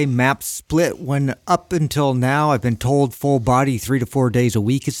I buy MAPS Split when up until now I've been told full body 3 to 4 days a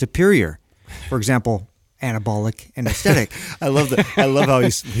week is superior? For example, anabolic and aesthetic. I love how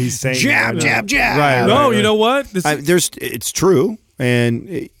he's saying jab. Right. No, you know what? It's true,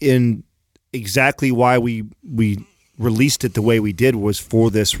 and in exactly why we released it the way we did was for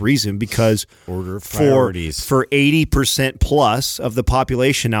this reason, because order of priorities for 80% plus of the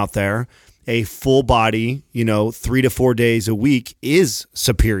population out there, a full body, 3 to 4 days a week is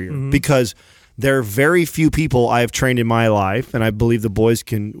superior, because there are very few people I have trained in my life, and I believe the boys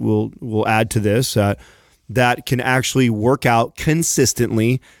will add to this, that can actually work out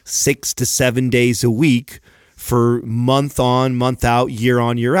consistently 6 to 7 days a week for month on, month out, year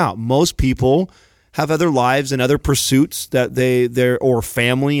on, year out. Most people have other lives and other pursuits that they're or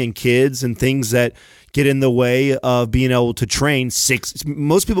family and kids and things that get in the way of being able to train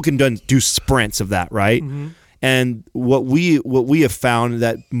most people can do sprints of that, right? And what we have found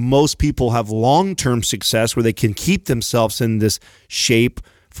that most people have long-term success where they can keep themselves in this shape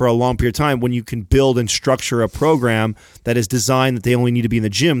for a long period of time when you can build and structure a program that is designed that they only need to be in the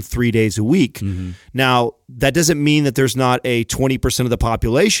gym 3 days a week. Now, that doesn't mean that there's not a 20% of the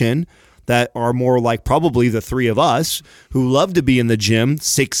population that are more like probably the three of us who love to be in the gym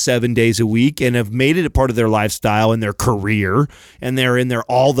 6-7 days a week and have made it a part of their lifestyle and their career, and they're in there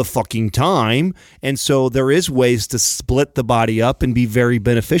all the fucking time. And so there is ways to split the body up and be very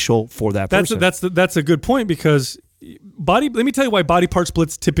beneficial for that person. That's a good point, because let me tell you why body part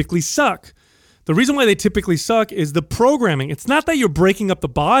splits typically suck. The reason why they typically suck is the programming. It's not that you're breaking up the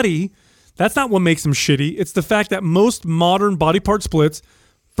body. That's not what makes them shitty. It's the fact that most modern body part splits,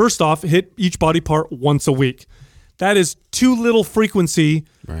 first off, hit each body part once a week. That is too little frequency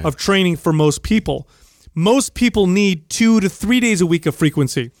of training for most people. Most people need 2 to 3 days a week of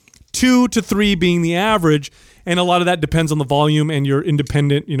frequency, 2 to 3 being the average. And a lot of that depends on the volume and your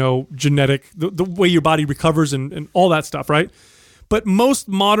independent, genetic, the way your body recovers and all that stuff, right? But most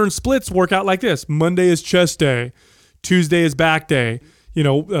modern splits work out like this. Monday is chest day. Tuesday is back day.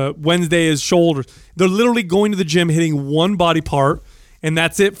 Wednesday is shoulders. They're literally going to the gym, hitting one body part, and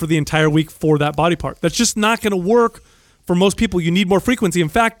that's it for the entire week for that body part. That's just not going to work for most people. You need more frequency. In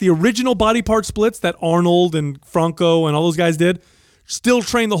fact, the original body part splits that Arnold and Franco and all those guys did still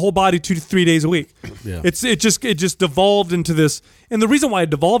train the whole body 2 to 3 days a week. Yeah. It just devolved into this. And the reason why it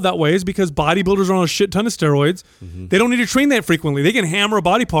devolved that way is because bodybuilders are on a shit ton of steroids. They don't need to train that frequently. They can hammer a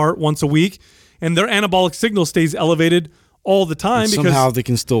body part once a week, and their anabolic signal stays elevated all the time. And somehow they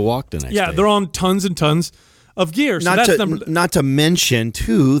can still walk the next day. Yeah, they're on tons and tons of gear. So not to mention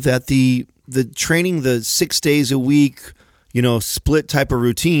too that the training the 6 days a week, split type of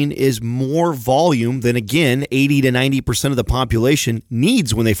routine is more volume than, again, 80 to 90% of the population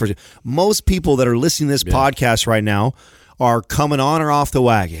needs when they first. Most people that are listening to this podcast right now are coming on or off the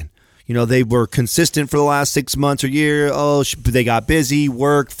wagon. They were consistent for the last 6 months or year. They got busy,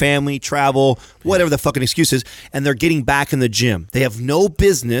 work, family, travel, whatever the fucking excuse is, and they're getting back in the gym. They have no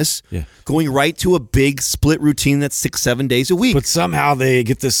business going right to a big split routine that's 6-7 days a week. But somehow they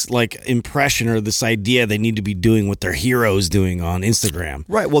get this impression or this idea they need to be doing what their hero's doing on Instagram.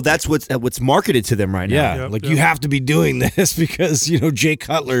 Right. Well, that's what's marketed to them right now. Yeah. You have to be doing this because Jay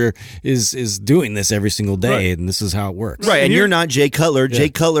Cutler is doing this every single day, and this is how it works. Right. And you're not Jay Cutler. Jay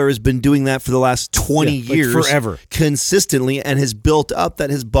Cutler has been doing that for the last 20 years, forever, consistently, and has built up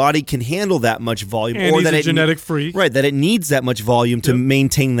that his body can handle that much volume, and or he's that a genetic freak, right? That it needs that much volume to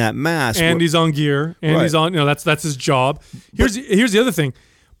maintain that mass. And he's on gear, and he's on. That's his job. Here's the other thing: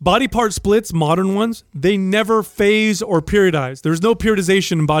 body part splits, modern ones, they never phase or periodize. There's no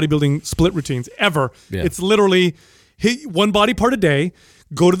periodization in bodybuilding split routines ever. Yeah. It's literally hit one body part a day,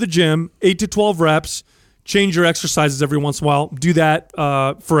 go to the gym, 8 to 12 reps. Change your exercises every once in a while. Do that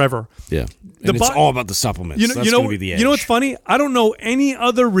forever. Yeah. And it's all about the supplements. That's going to be the edge. You know what's funny? I don't know any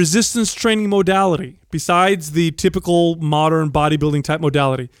other resistance training modality besides the typical modern bodybuilding type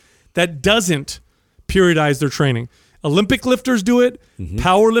modality that doesn't periodize their training. Olympic lifters do it.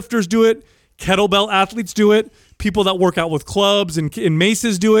 Power lifters do it. Kettlebell athletes do it. People that work out with clubs and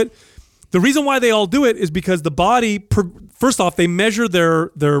maces do it. The reason why they all do it is because the body, first off, they measure their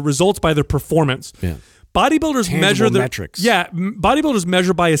results by their performance. Yeah. Bodybuilders Tangible measure their metrics. Yeah, bodybuilders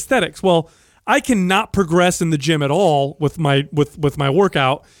measure by aesthetics. Well, I cannot progress in the gym at all with my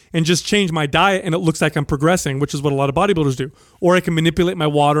workout and just change my diet and it looks like I'm progressing, which is what a lot of bodybuilders do. Or I can manipulate my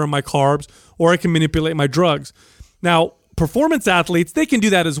water and my carbs, or I can manipulate my drugs. Now, performance athletes, they can do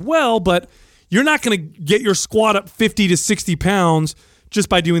that as well, but you're not going to get your squat up 50 to 60 pounds just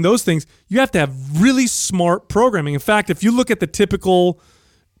by doing those things. You have to have really smart programming. In fact, if you look at the typical,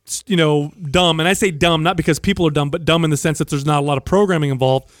 dumb, and I say dumb not because people are dumb, but dumb in the sense that there's not a lot of programming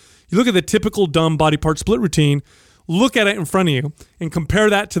involved. You look at the typical dumb body part split routine, look at it in front of you, and compare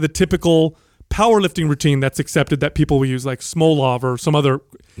that to the typical powerlifting routine that's accepted that people will use, like Smolov or some other.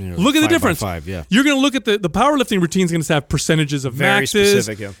 Look at the difference. 5x5, yeah. You're going to look at the powerlifting routine is going to have percentages of Very maxes.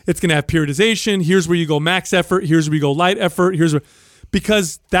 specific, yeah. It's going to have periodization. Here's where you go max effort. Here's where you go light effort.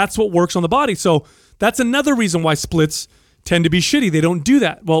 Because that's what works on the body. So that's another reason why splits tend to be shitty. They don't do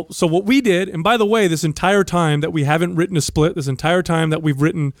that. Well, so what we did, and by the way, this entire time that we haven't written a split, this entire time that we've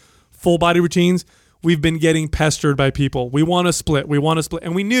written full body routines, we've been getting pestered by people. We want a split. We want a split.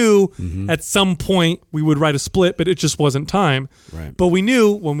 And we knew at some point we would write a split, but it just wasn't time. Right. But we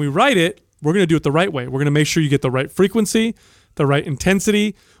knew when we write it, we're going to do it the right way. We're going to make sure you get the right frequency, the right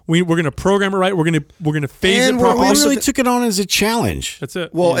intensity. We're going to program it right. We're going to phase And it we're properly. We also really took it on as a challenge. That's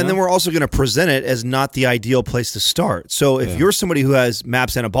it. Well, and then we're also going to present it as not the ideal place to start. So if you're somebody who has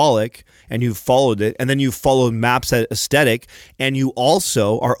MAPS Anabolic and you've followed it, and then you followed MAPS Aesthetic, and you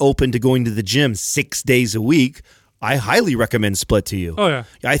also are open to going to the gym 6 days a week, I highly recommend Split to you. Oh, yeah.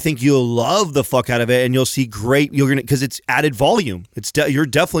 I think you'll love the fuck out of it, and you'll see great. You're gonna, because it's added volume. You're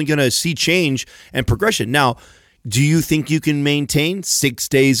definitely going to see change and progression. Now, do you think you can maintain 6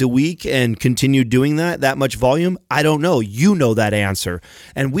 days a week and continue doing that much volume? I don't know. You know that answer.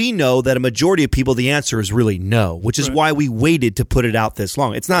 And we know that a majority of people, the answer is really no, which is why we waited to put it out this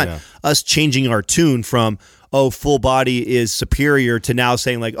long. It's not us changing our tune from, full body is superior to now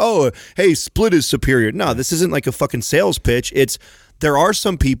saying like, hey, split is superior. No, this isn't like a fucking sales pitch. There are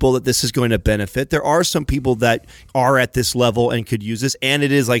some people that this is going to benefit. There are some people that are at this level and could use this. And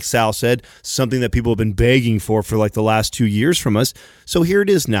it is, like Sal said, something that people have been begging for like the last 2 years from us. So here it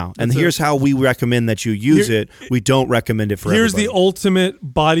is now. And here's how we recommend that you use it. We don't recommend it for Here's everybody. the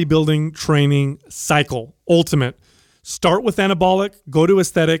ultimate bodybuilding training cycle. Ultimate. Start with anabolic, go to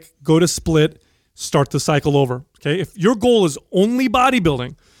aesthetic, go to split, start the cycle over. Okay? If your goal is only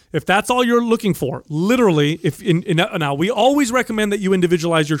bodybuilding, if that's all you're looking for, literally, now we always recommend that you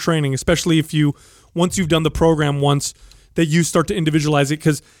individualize your training, especially if once you've done the program once, that you start to individualize it.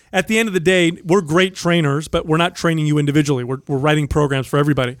 Because at the end of the day, we're great trainers, but we're not training you individually. We're writing programs for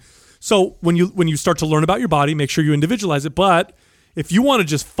everybody. So when you start to learn about your body, make sure you individualize it. But if you want to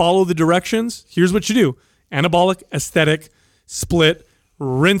just follow the directions, here's what you do: anabolic, aesthetic, split,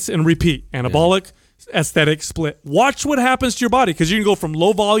 rinse and repeat. Anabolic, aesthetic, split. Watch what happens to your body, because you can go from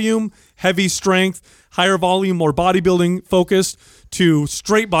low volume, heavy strength, higher volume, more bodybuilding focused, to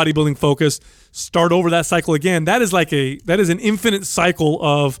straight bodybuilding focused. Start over that cycle again. That is an infinite cycle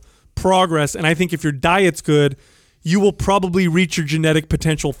of progress. And I think if your diet's good, you will probably reach your genetic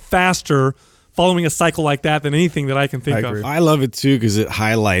potential faster following a cycle like that than anything that I can think of. I love it too, because it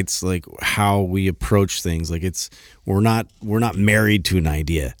highlights like how we approach things. Like we're not married to an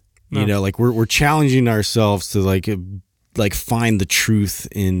idea. No. You know, like we're challenging ourselves to like find the truth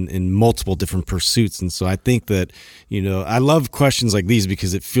in multiple different pursuits. And so I think that, I love questions like these,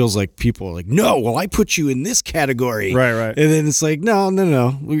 because it feels like people are like, no, well, I put you in this category. Right. And then it's like, no.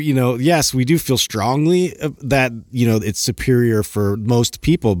 Yes, we do feel strongly that, it's superior for most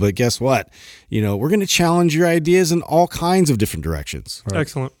people, but guess what? We're going to challenge your ideas in all kinds of different directions. Right.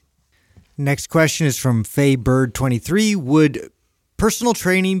 Excellent. Next question is from Faye Bird 23. Would personal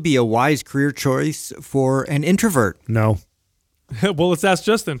training be a wise career choice for an introvert? No. Well, let's ask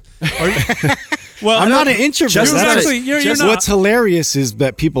Justin. Well, I'm not an introvert. You're not. What's hilarious is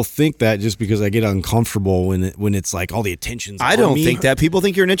that people think that just because I get uncomfortable when it's like all the attention's I on don't me. think that. People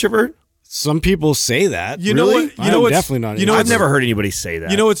think you're an introvert? Some people say that. You know Really? what? You know I'm what's definitely not. You know, I've never heard anybody say that.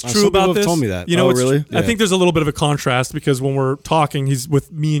 You know what's true some about people this? have told me that. You know, Oh, really? I think there's a little bit of a contrast, because when we're talking, he's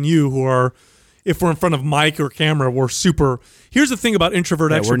with me and you, who are, if we're in front of mic or camera, we're super. Here's the thing about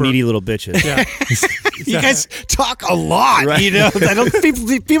introvert extrovert. We're needy little bitches. Yeah. You guys talk a lot, Right. you know.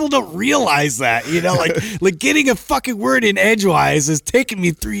 People don't realize that, you know. Like getting a fucking word in edgewise has taken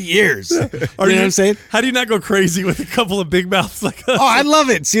me 3 years. You know what I'm saying? How do you not go crazy with a couple of big mouths like us? Oh, I love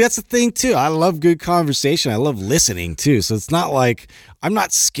it. See, that's the thing too. I love good conversation. I love listening too. So it's not like I'm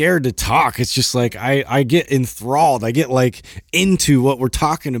not scared to talk. It's just like I get enthralled. I get like into what we're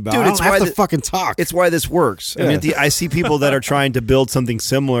talking about. Dude, I don't it's have why to the- fucking talk. It's why this works. I mean, I see people that are trying to build something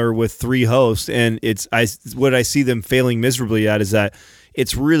similar with 3 hosts, and what I see them failing miserably at is that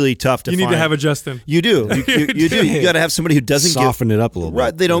it's really tough to You find. need to have a Justin. You do. You do. You got to have somebody who doesn't soften it up a little bit.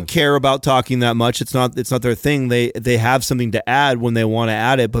 Right, they don't care about talking that much. It's not their thing. They have something to add when they want to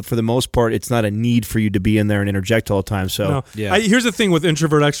add it, but for the most part, it's not a need for you to be in there and interject all the time. So No. Yeah. Here's the thing with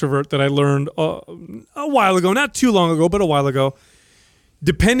introvert extrovert that I learned a while ago, not too long ago, but a while ago.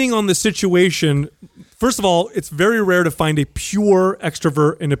 Depending on the situation, first of all, it's very rare to find a pure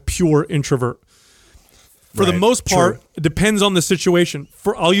extrovert and a pure introvert. For the Right. most part, it depends on the situation.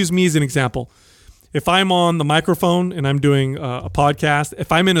 I'll use me as an example. If I'm on the microphone and I'm doing a podcast,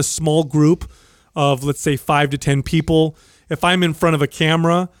 if I'm in a small group of, let's say, 5 to 10 people, if I'm in front of a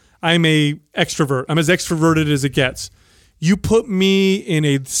camera, I'm a extrovert. I'm as extroverted as it gets. You put me in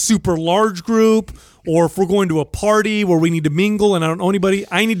a super large group, or if we're going to a party where we need to mingle and I don't know anybody,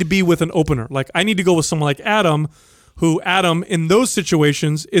 I need to be with an opener. Like, I need to go with someone like Adam, who Adam, in those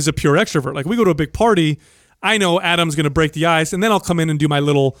situations, is a pure extrovert. Like, we go to a big party, I know Adam's going to break the ice, and then I'll come in and do my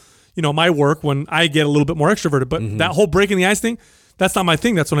little, my work when I get a little bit more extroverted. But that whole breaking the ice thing, that's not my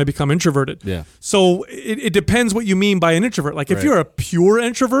thing. That's when I become introverted. Yeah. So it depends what you mean by an introvert. Like, if you're a pure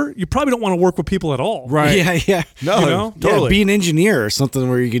introvert, you probably don't want to work with people at all. Right. Yeah. No, You know? totally. Yeah, be an engineer or something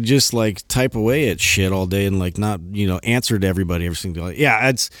where you could just like type away at shit all day and like not, answer to everybody every single day.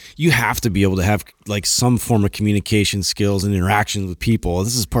 Yeah, you have to be able to have like some form of communication skills and interactions with people.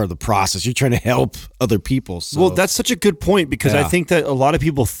 This is part of the process. You're trying to help other people. So. Well, that's such a good point because I Yeah. think that a lot of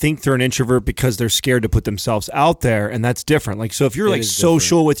people think they're an introvert because they're scared to put themselves out there, and that's different. Like, so if you're like is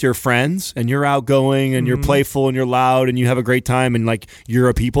social with your friends and you're outgoing and you're playful and you're loud and you have a great time and like you're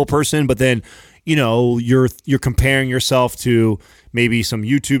a people person, but then you're comparing yourself to maybe some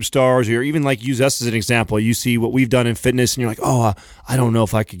YouTube stars, or even like use us as an example. You see what we've done in fitness and you're like, oh, I don't know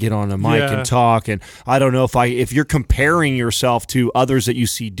if I could get on a mic Yeah. and talk, and I don't know if you're comparing yourself to others that you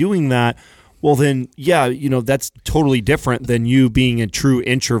see doing that. Well, then, that's totally different than you being a true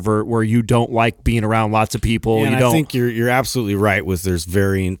introvert where you don't like being around lots of people. Yeah, and you I don't. think you're absolutely right with there's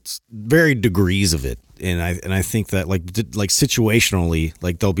varied degrees of it. And I think that like situationally,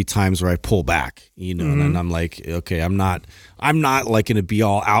 like there'll be times where I pull back, and I'm like, okay, I'm not like going to be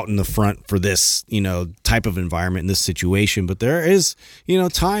all out in the front for this, type of environment in this situation. But there is,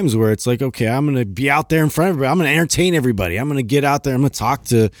 times where it's like, okay, I'm going to be out there in front of everybody. I'm going to entertain everybody. I'm going to get out there. I'm going to talk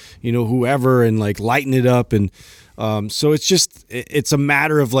to, whoever and like lighten it up. And so it's a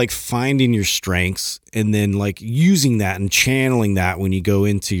matter of like finding your strengths and then like using that and channeling that when you go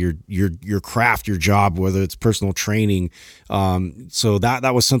into your craft, your job, whether it's personal training. So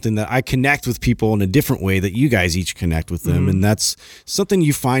that was something that I connect with people in a different way that you guys each connect with them. And that's something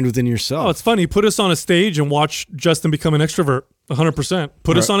you find within yourself. Oh, it's funny. Put us on a stage and watch Justin become an extrovert 100%.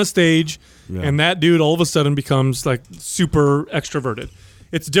 Put us on a stage, and that dude all of a sudden becomes like super extroverted.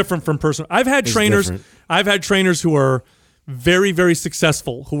 It's different from person. I've had trainers who are very, very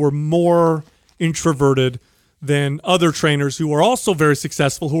successful, who are more introverted than other trainers who are also very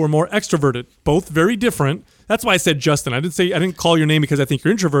successful, who are more extroverted. Both very different. That's why I said Justin. I didn't call your name because I think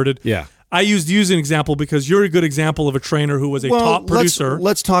you're introverted. Yeah. I used you as an example because you're a good example of a trainer who was a top producer.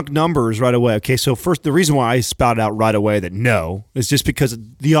 Let's talk numbers right away. Okay, so first, the reason why I spouted out right away that no is just because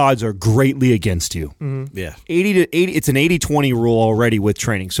the odds are greatly against you. Yeah. 80 to 80, it's an 80-20 rule already with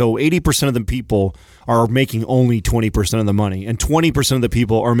training. So 80% of the people are making only 20% of the money, and 20% of the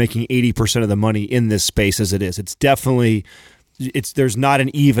people are making 80% of the money in this space as it is. It's definitely, there's not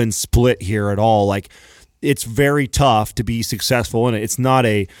an even split here at all. Like, it's very tough to be successful in it. It's not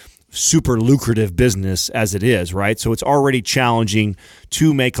a super lucrative business as it is, right? So it's already challenging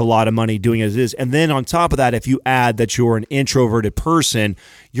to make a lot of money doing it as it is. And then on top of that, if you add that you're an introverted person,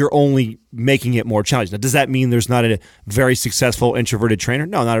 you're only making it more challenging. Now, does that mean there's not a very successful introverted trainer?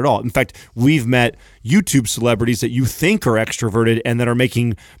 No, not at all. In fact, we've met YouTube celebrities that you think are extroverted and that are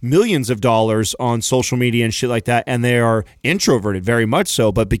making millions of dollars on social media and shit like that, and they are introverted, very much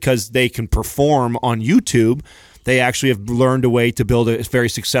so, but because they can perform on YouTube, they actually have learned a way to build a very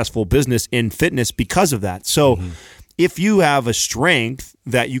successful business in fitness because of that. So if you have a strength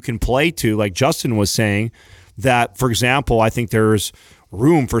that you can play to, like Justin was saying, that, for example, I think there's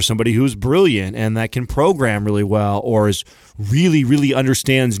room for somebody who's brilliant and that can program really well, or is really, really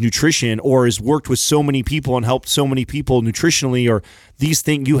understands nutrition, or has worked with so many people and helped so many people nutritionally, or these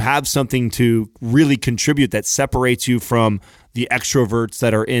things, you have something to really contribute that separates you from the extroverts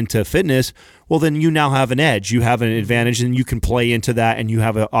that are into fitness, well, then you now have an edge. You have an advantage, and you can play into that, and you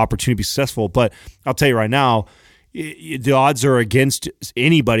have an opportunity to be successful. But I'll tell you right now, the odds are against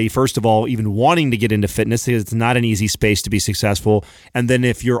anybody, first of all, even wanting to get into fitness, because it's not an easy space to be successful. And then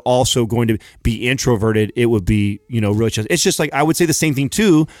if you're also going to be introverted, it would be, really just, it's just like, I would say the same thing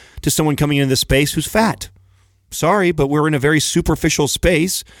too to someone coming into the space who's fat. Sorry, but we're in a very superficial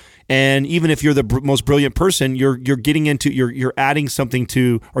space. And even if you're the most brilliant person, you're getting into, you're adding something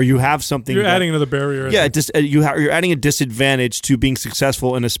to, or you have something. You're adding another barrier. Yeah, you're adding a disadvantage to being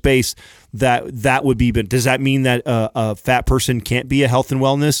successful in a space that would be. But does that mean that a fat person can't be a health and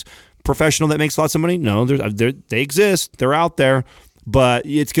wellness professional that makes lots of money? No, they exist. They're out there, but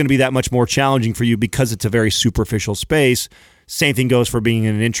it's going to be that much more challenging for you because it's a very superficial space. Same thing goes for being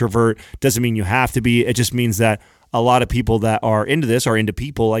an introvert. Doesn't mean you have to be. It just means that a lot of people that are into this are into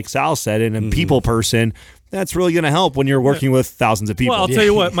people, like Sal said, and a people person. That's really going to help when you're working with thousands of people. Well, I'll tell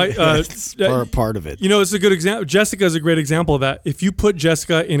you what, part of it. It's a good example. Jessica is a great example of that. If you put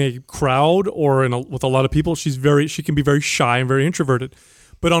Jessica in a crowd or with a lot of people, she can be very shy and very introverted.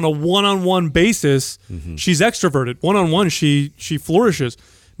 But on a one-on-one basis, she's extroverted. One-on-one, she flourishes.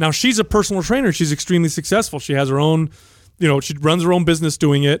 Now, she's a personal trainer. She's extremely successful. She has her own. She runs her own business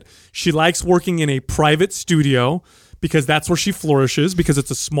doing it. She likes working in a private studio because that's where she flourishes, because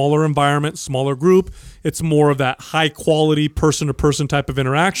it's a smaller environment, smaller group. It's more of that high-quality person-to-person type of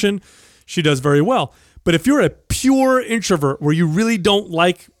interaction. She does very well. But if you're a pure introvert where you really don't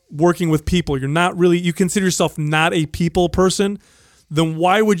like working with people, you consider yourself not a people person, then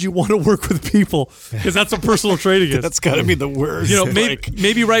why would you want to work with people? Because that's what personal training is. That's got to be the worst.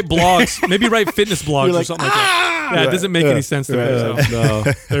 Maybe write blogs, maybe write fitness blogs or something like that. Yeah, it doesn't make any sense to me. So. No.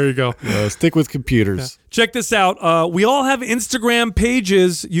 There you go. No, stick with computers. Yeah. Check this out. We all have Instagram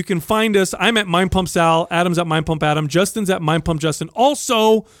pages. You can find us. I'm at Mind Pump Sal. Adam's at Mind Pump Adam. Justin's at Mind Pump Justin.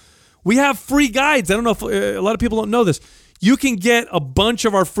 Also, we have free guides. I don't know if a lot of people don't know this. You can get a bunch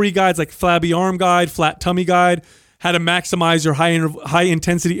of our free guides, like Flabby Arm Guide, Flat Tummy Guide, How to Maximize Your High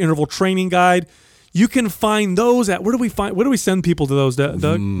Intensity Interval Training Guide. You can find those at, where do we send people to those, Doug?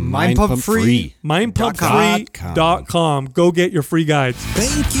 MindPumpFree. MindPumpFree.com. Go get your free guides.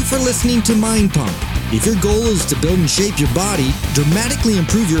 Thank you for listening to Mind Pump. If your goal is to build and shape your body, dramatically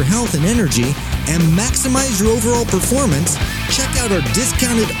improve your health and energy, and maximize your overall performance, check out our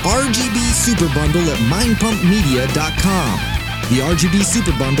discounted RGB Super Bundle at MindPumpMedia.com. The RGB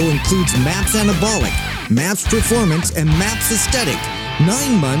Super Bundle includes MAPS Anabolic, MAPS Performance, and MAPS Aesthetic.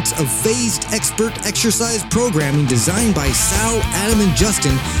 9 months of phased expert exercise programming designed by Sal, Adam, and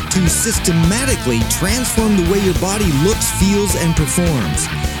Justin to systematically transform the way your body looks, feels, and performs.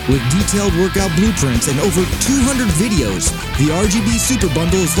 With detailed workout blueprints and over 200 videos, the RGB Super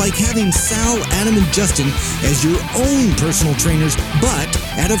Bundle is like having Sal, Adam, and Justin as your own personal trainers, but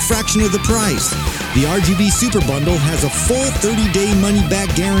at a fraction of the price. The RGB Super Bundle has a full 30-day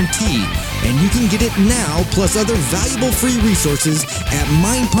money-back guarantee, and you can get it now plus other valuable free resources at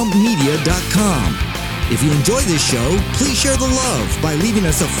mindpumpmedia.com. If you enjoy this show, please share the love by leaving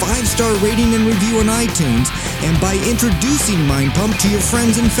us a 5-star rating and review on iTunes and by introducing Mind Pump to your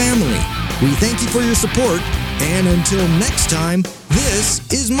friends and family. We thank you for your support, and until next time, this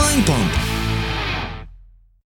is Mind Pump.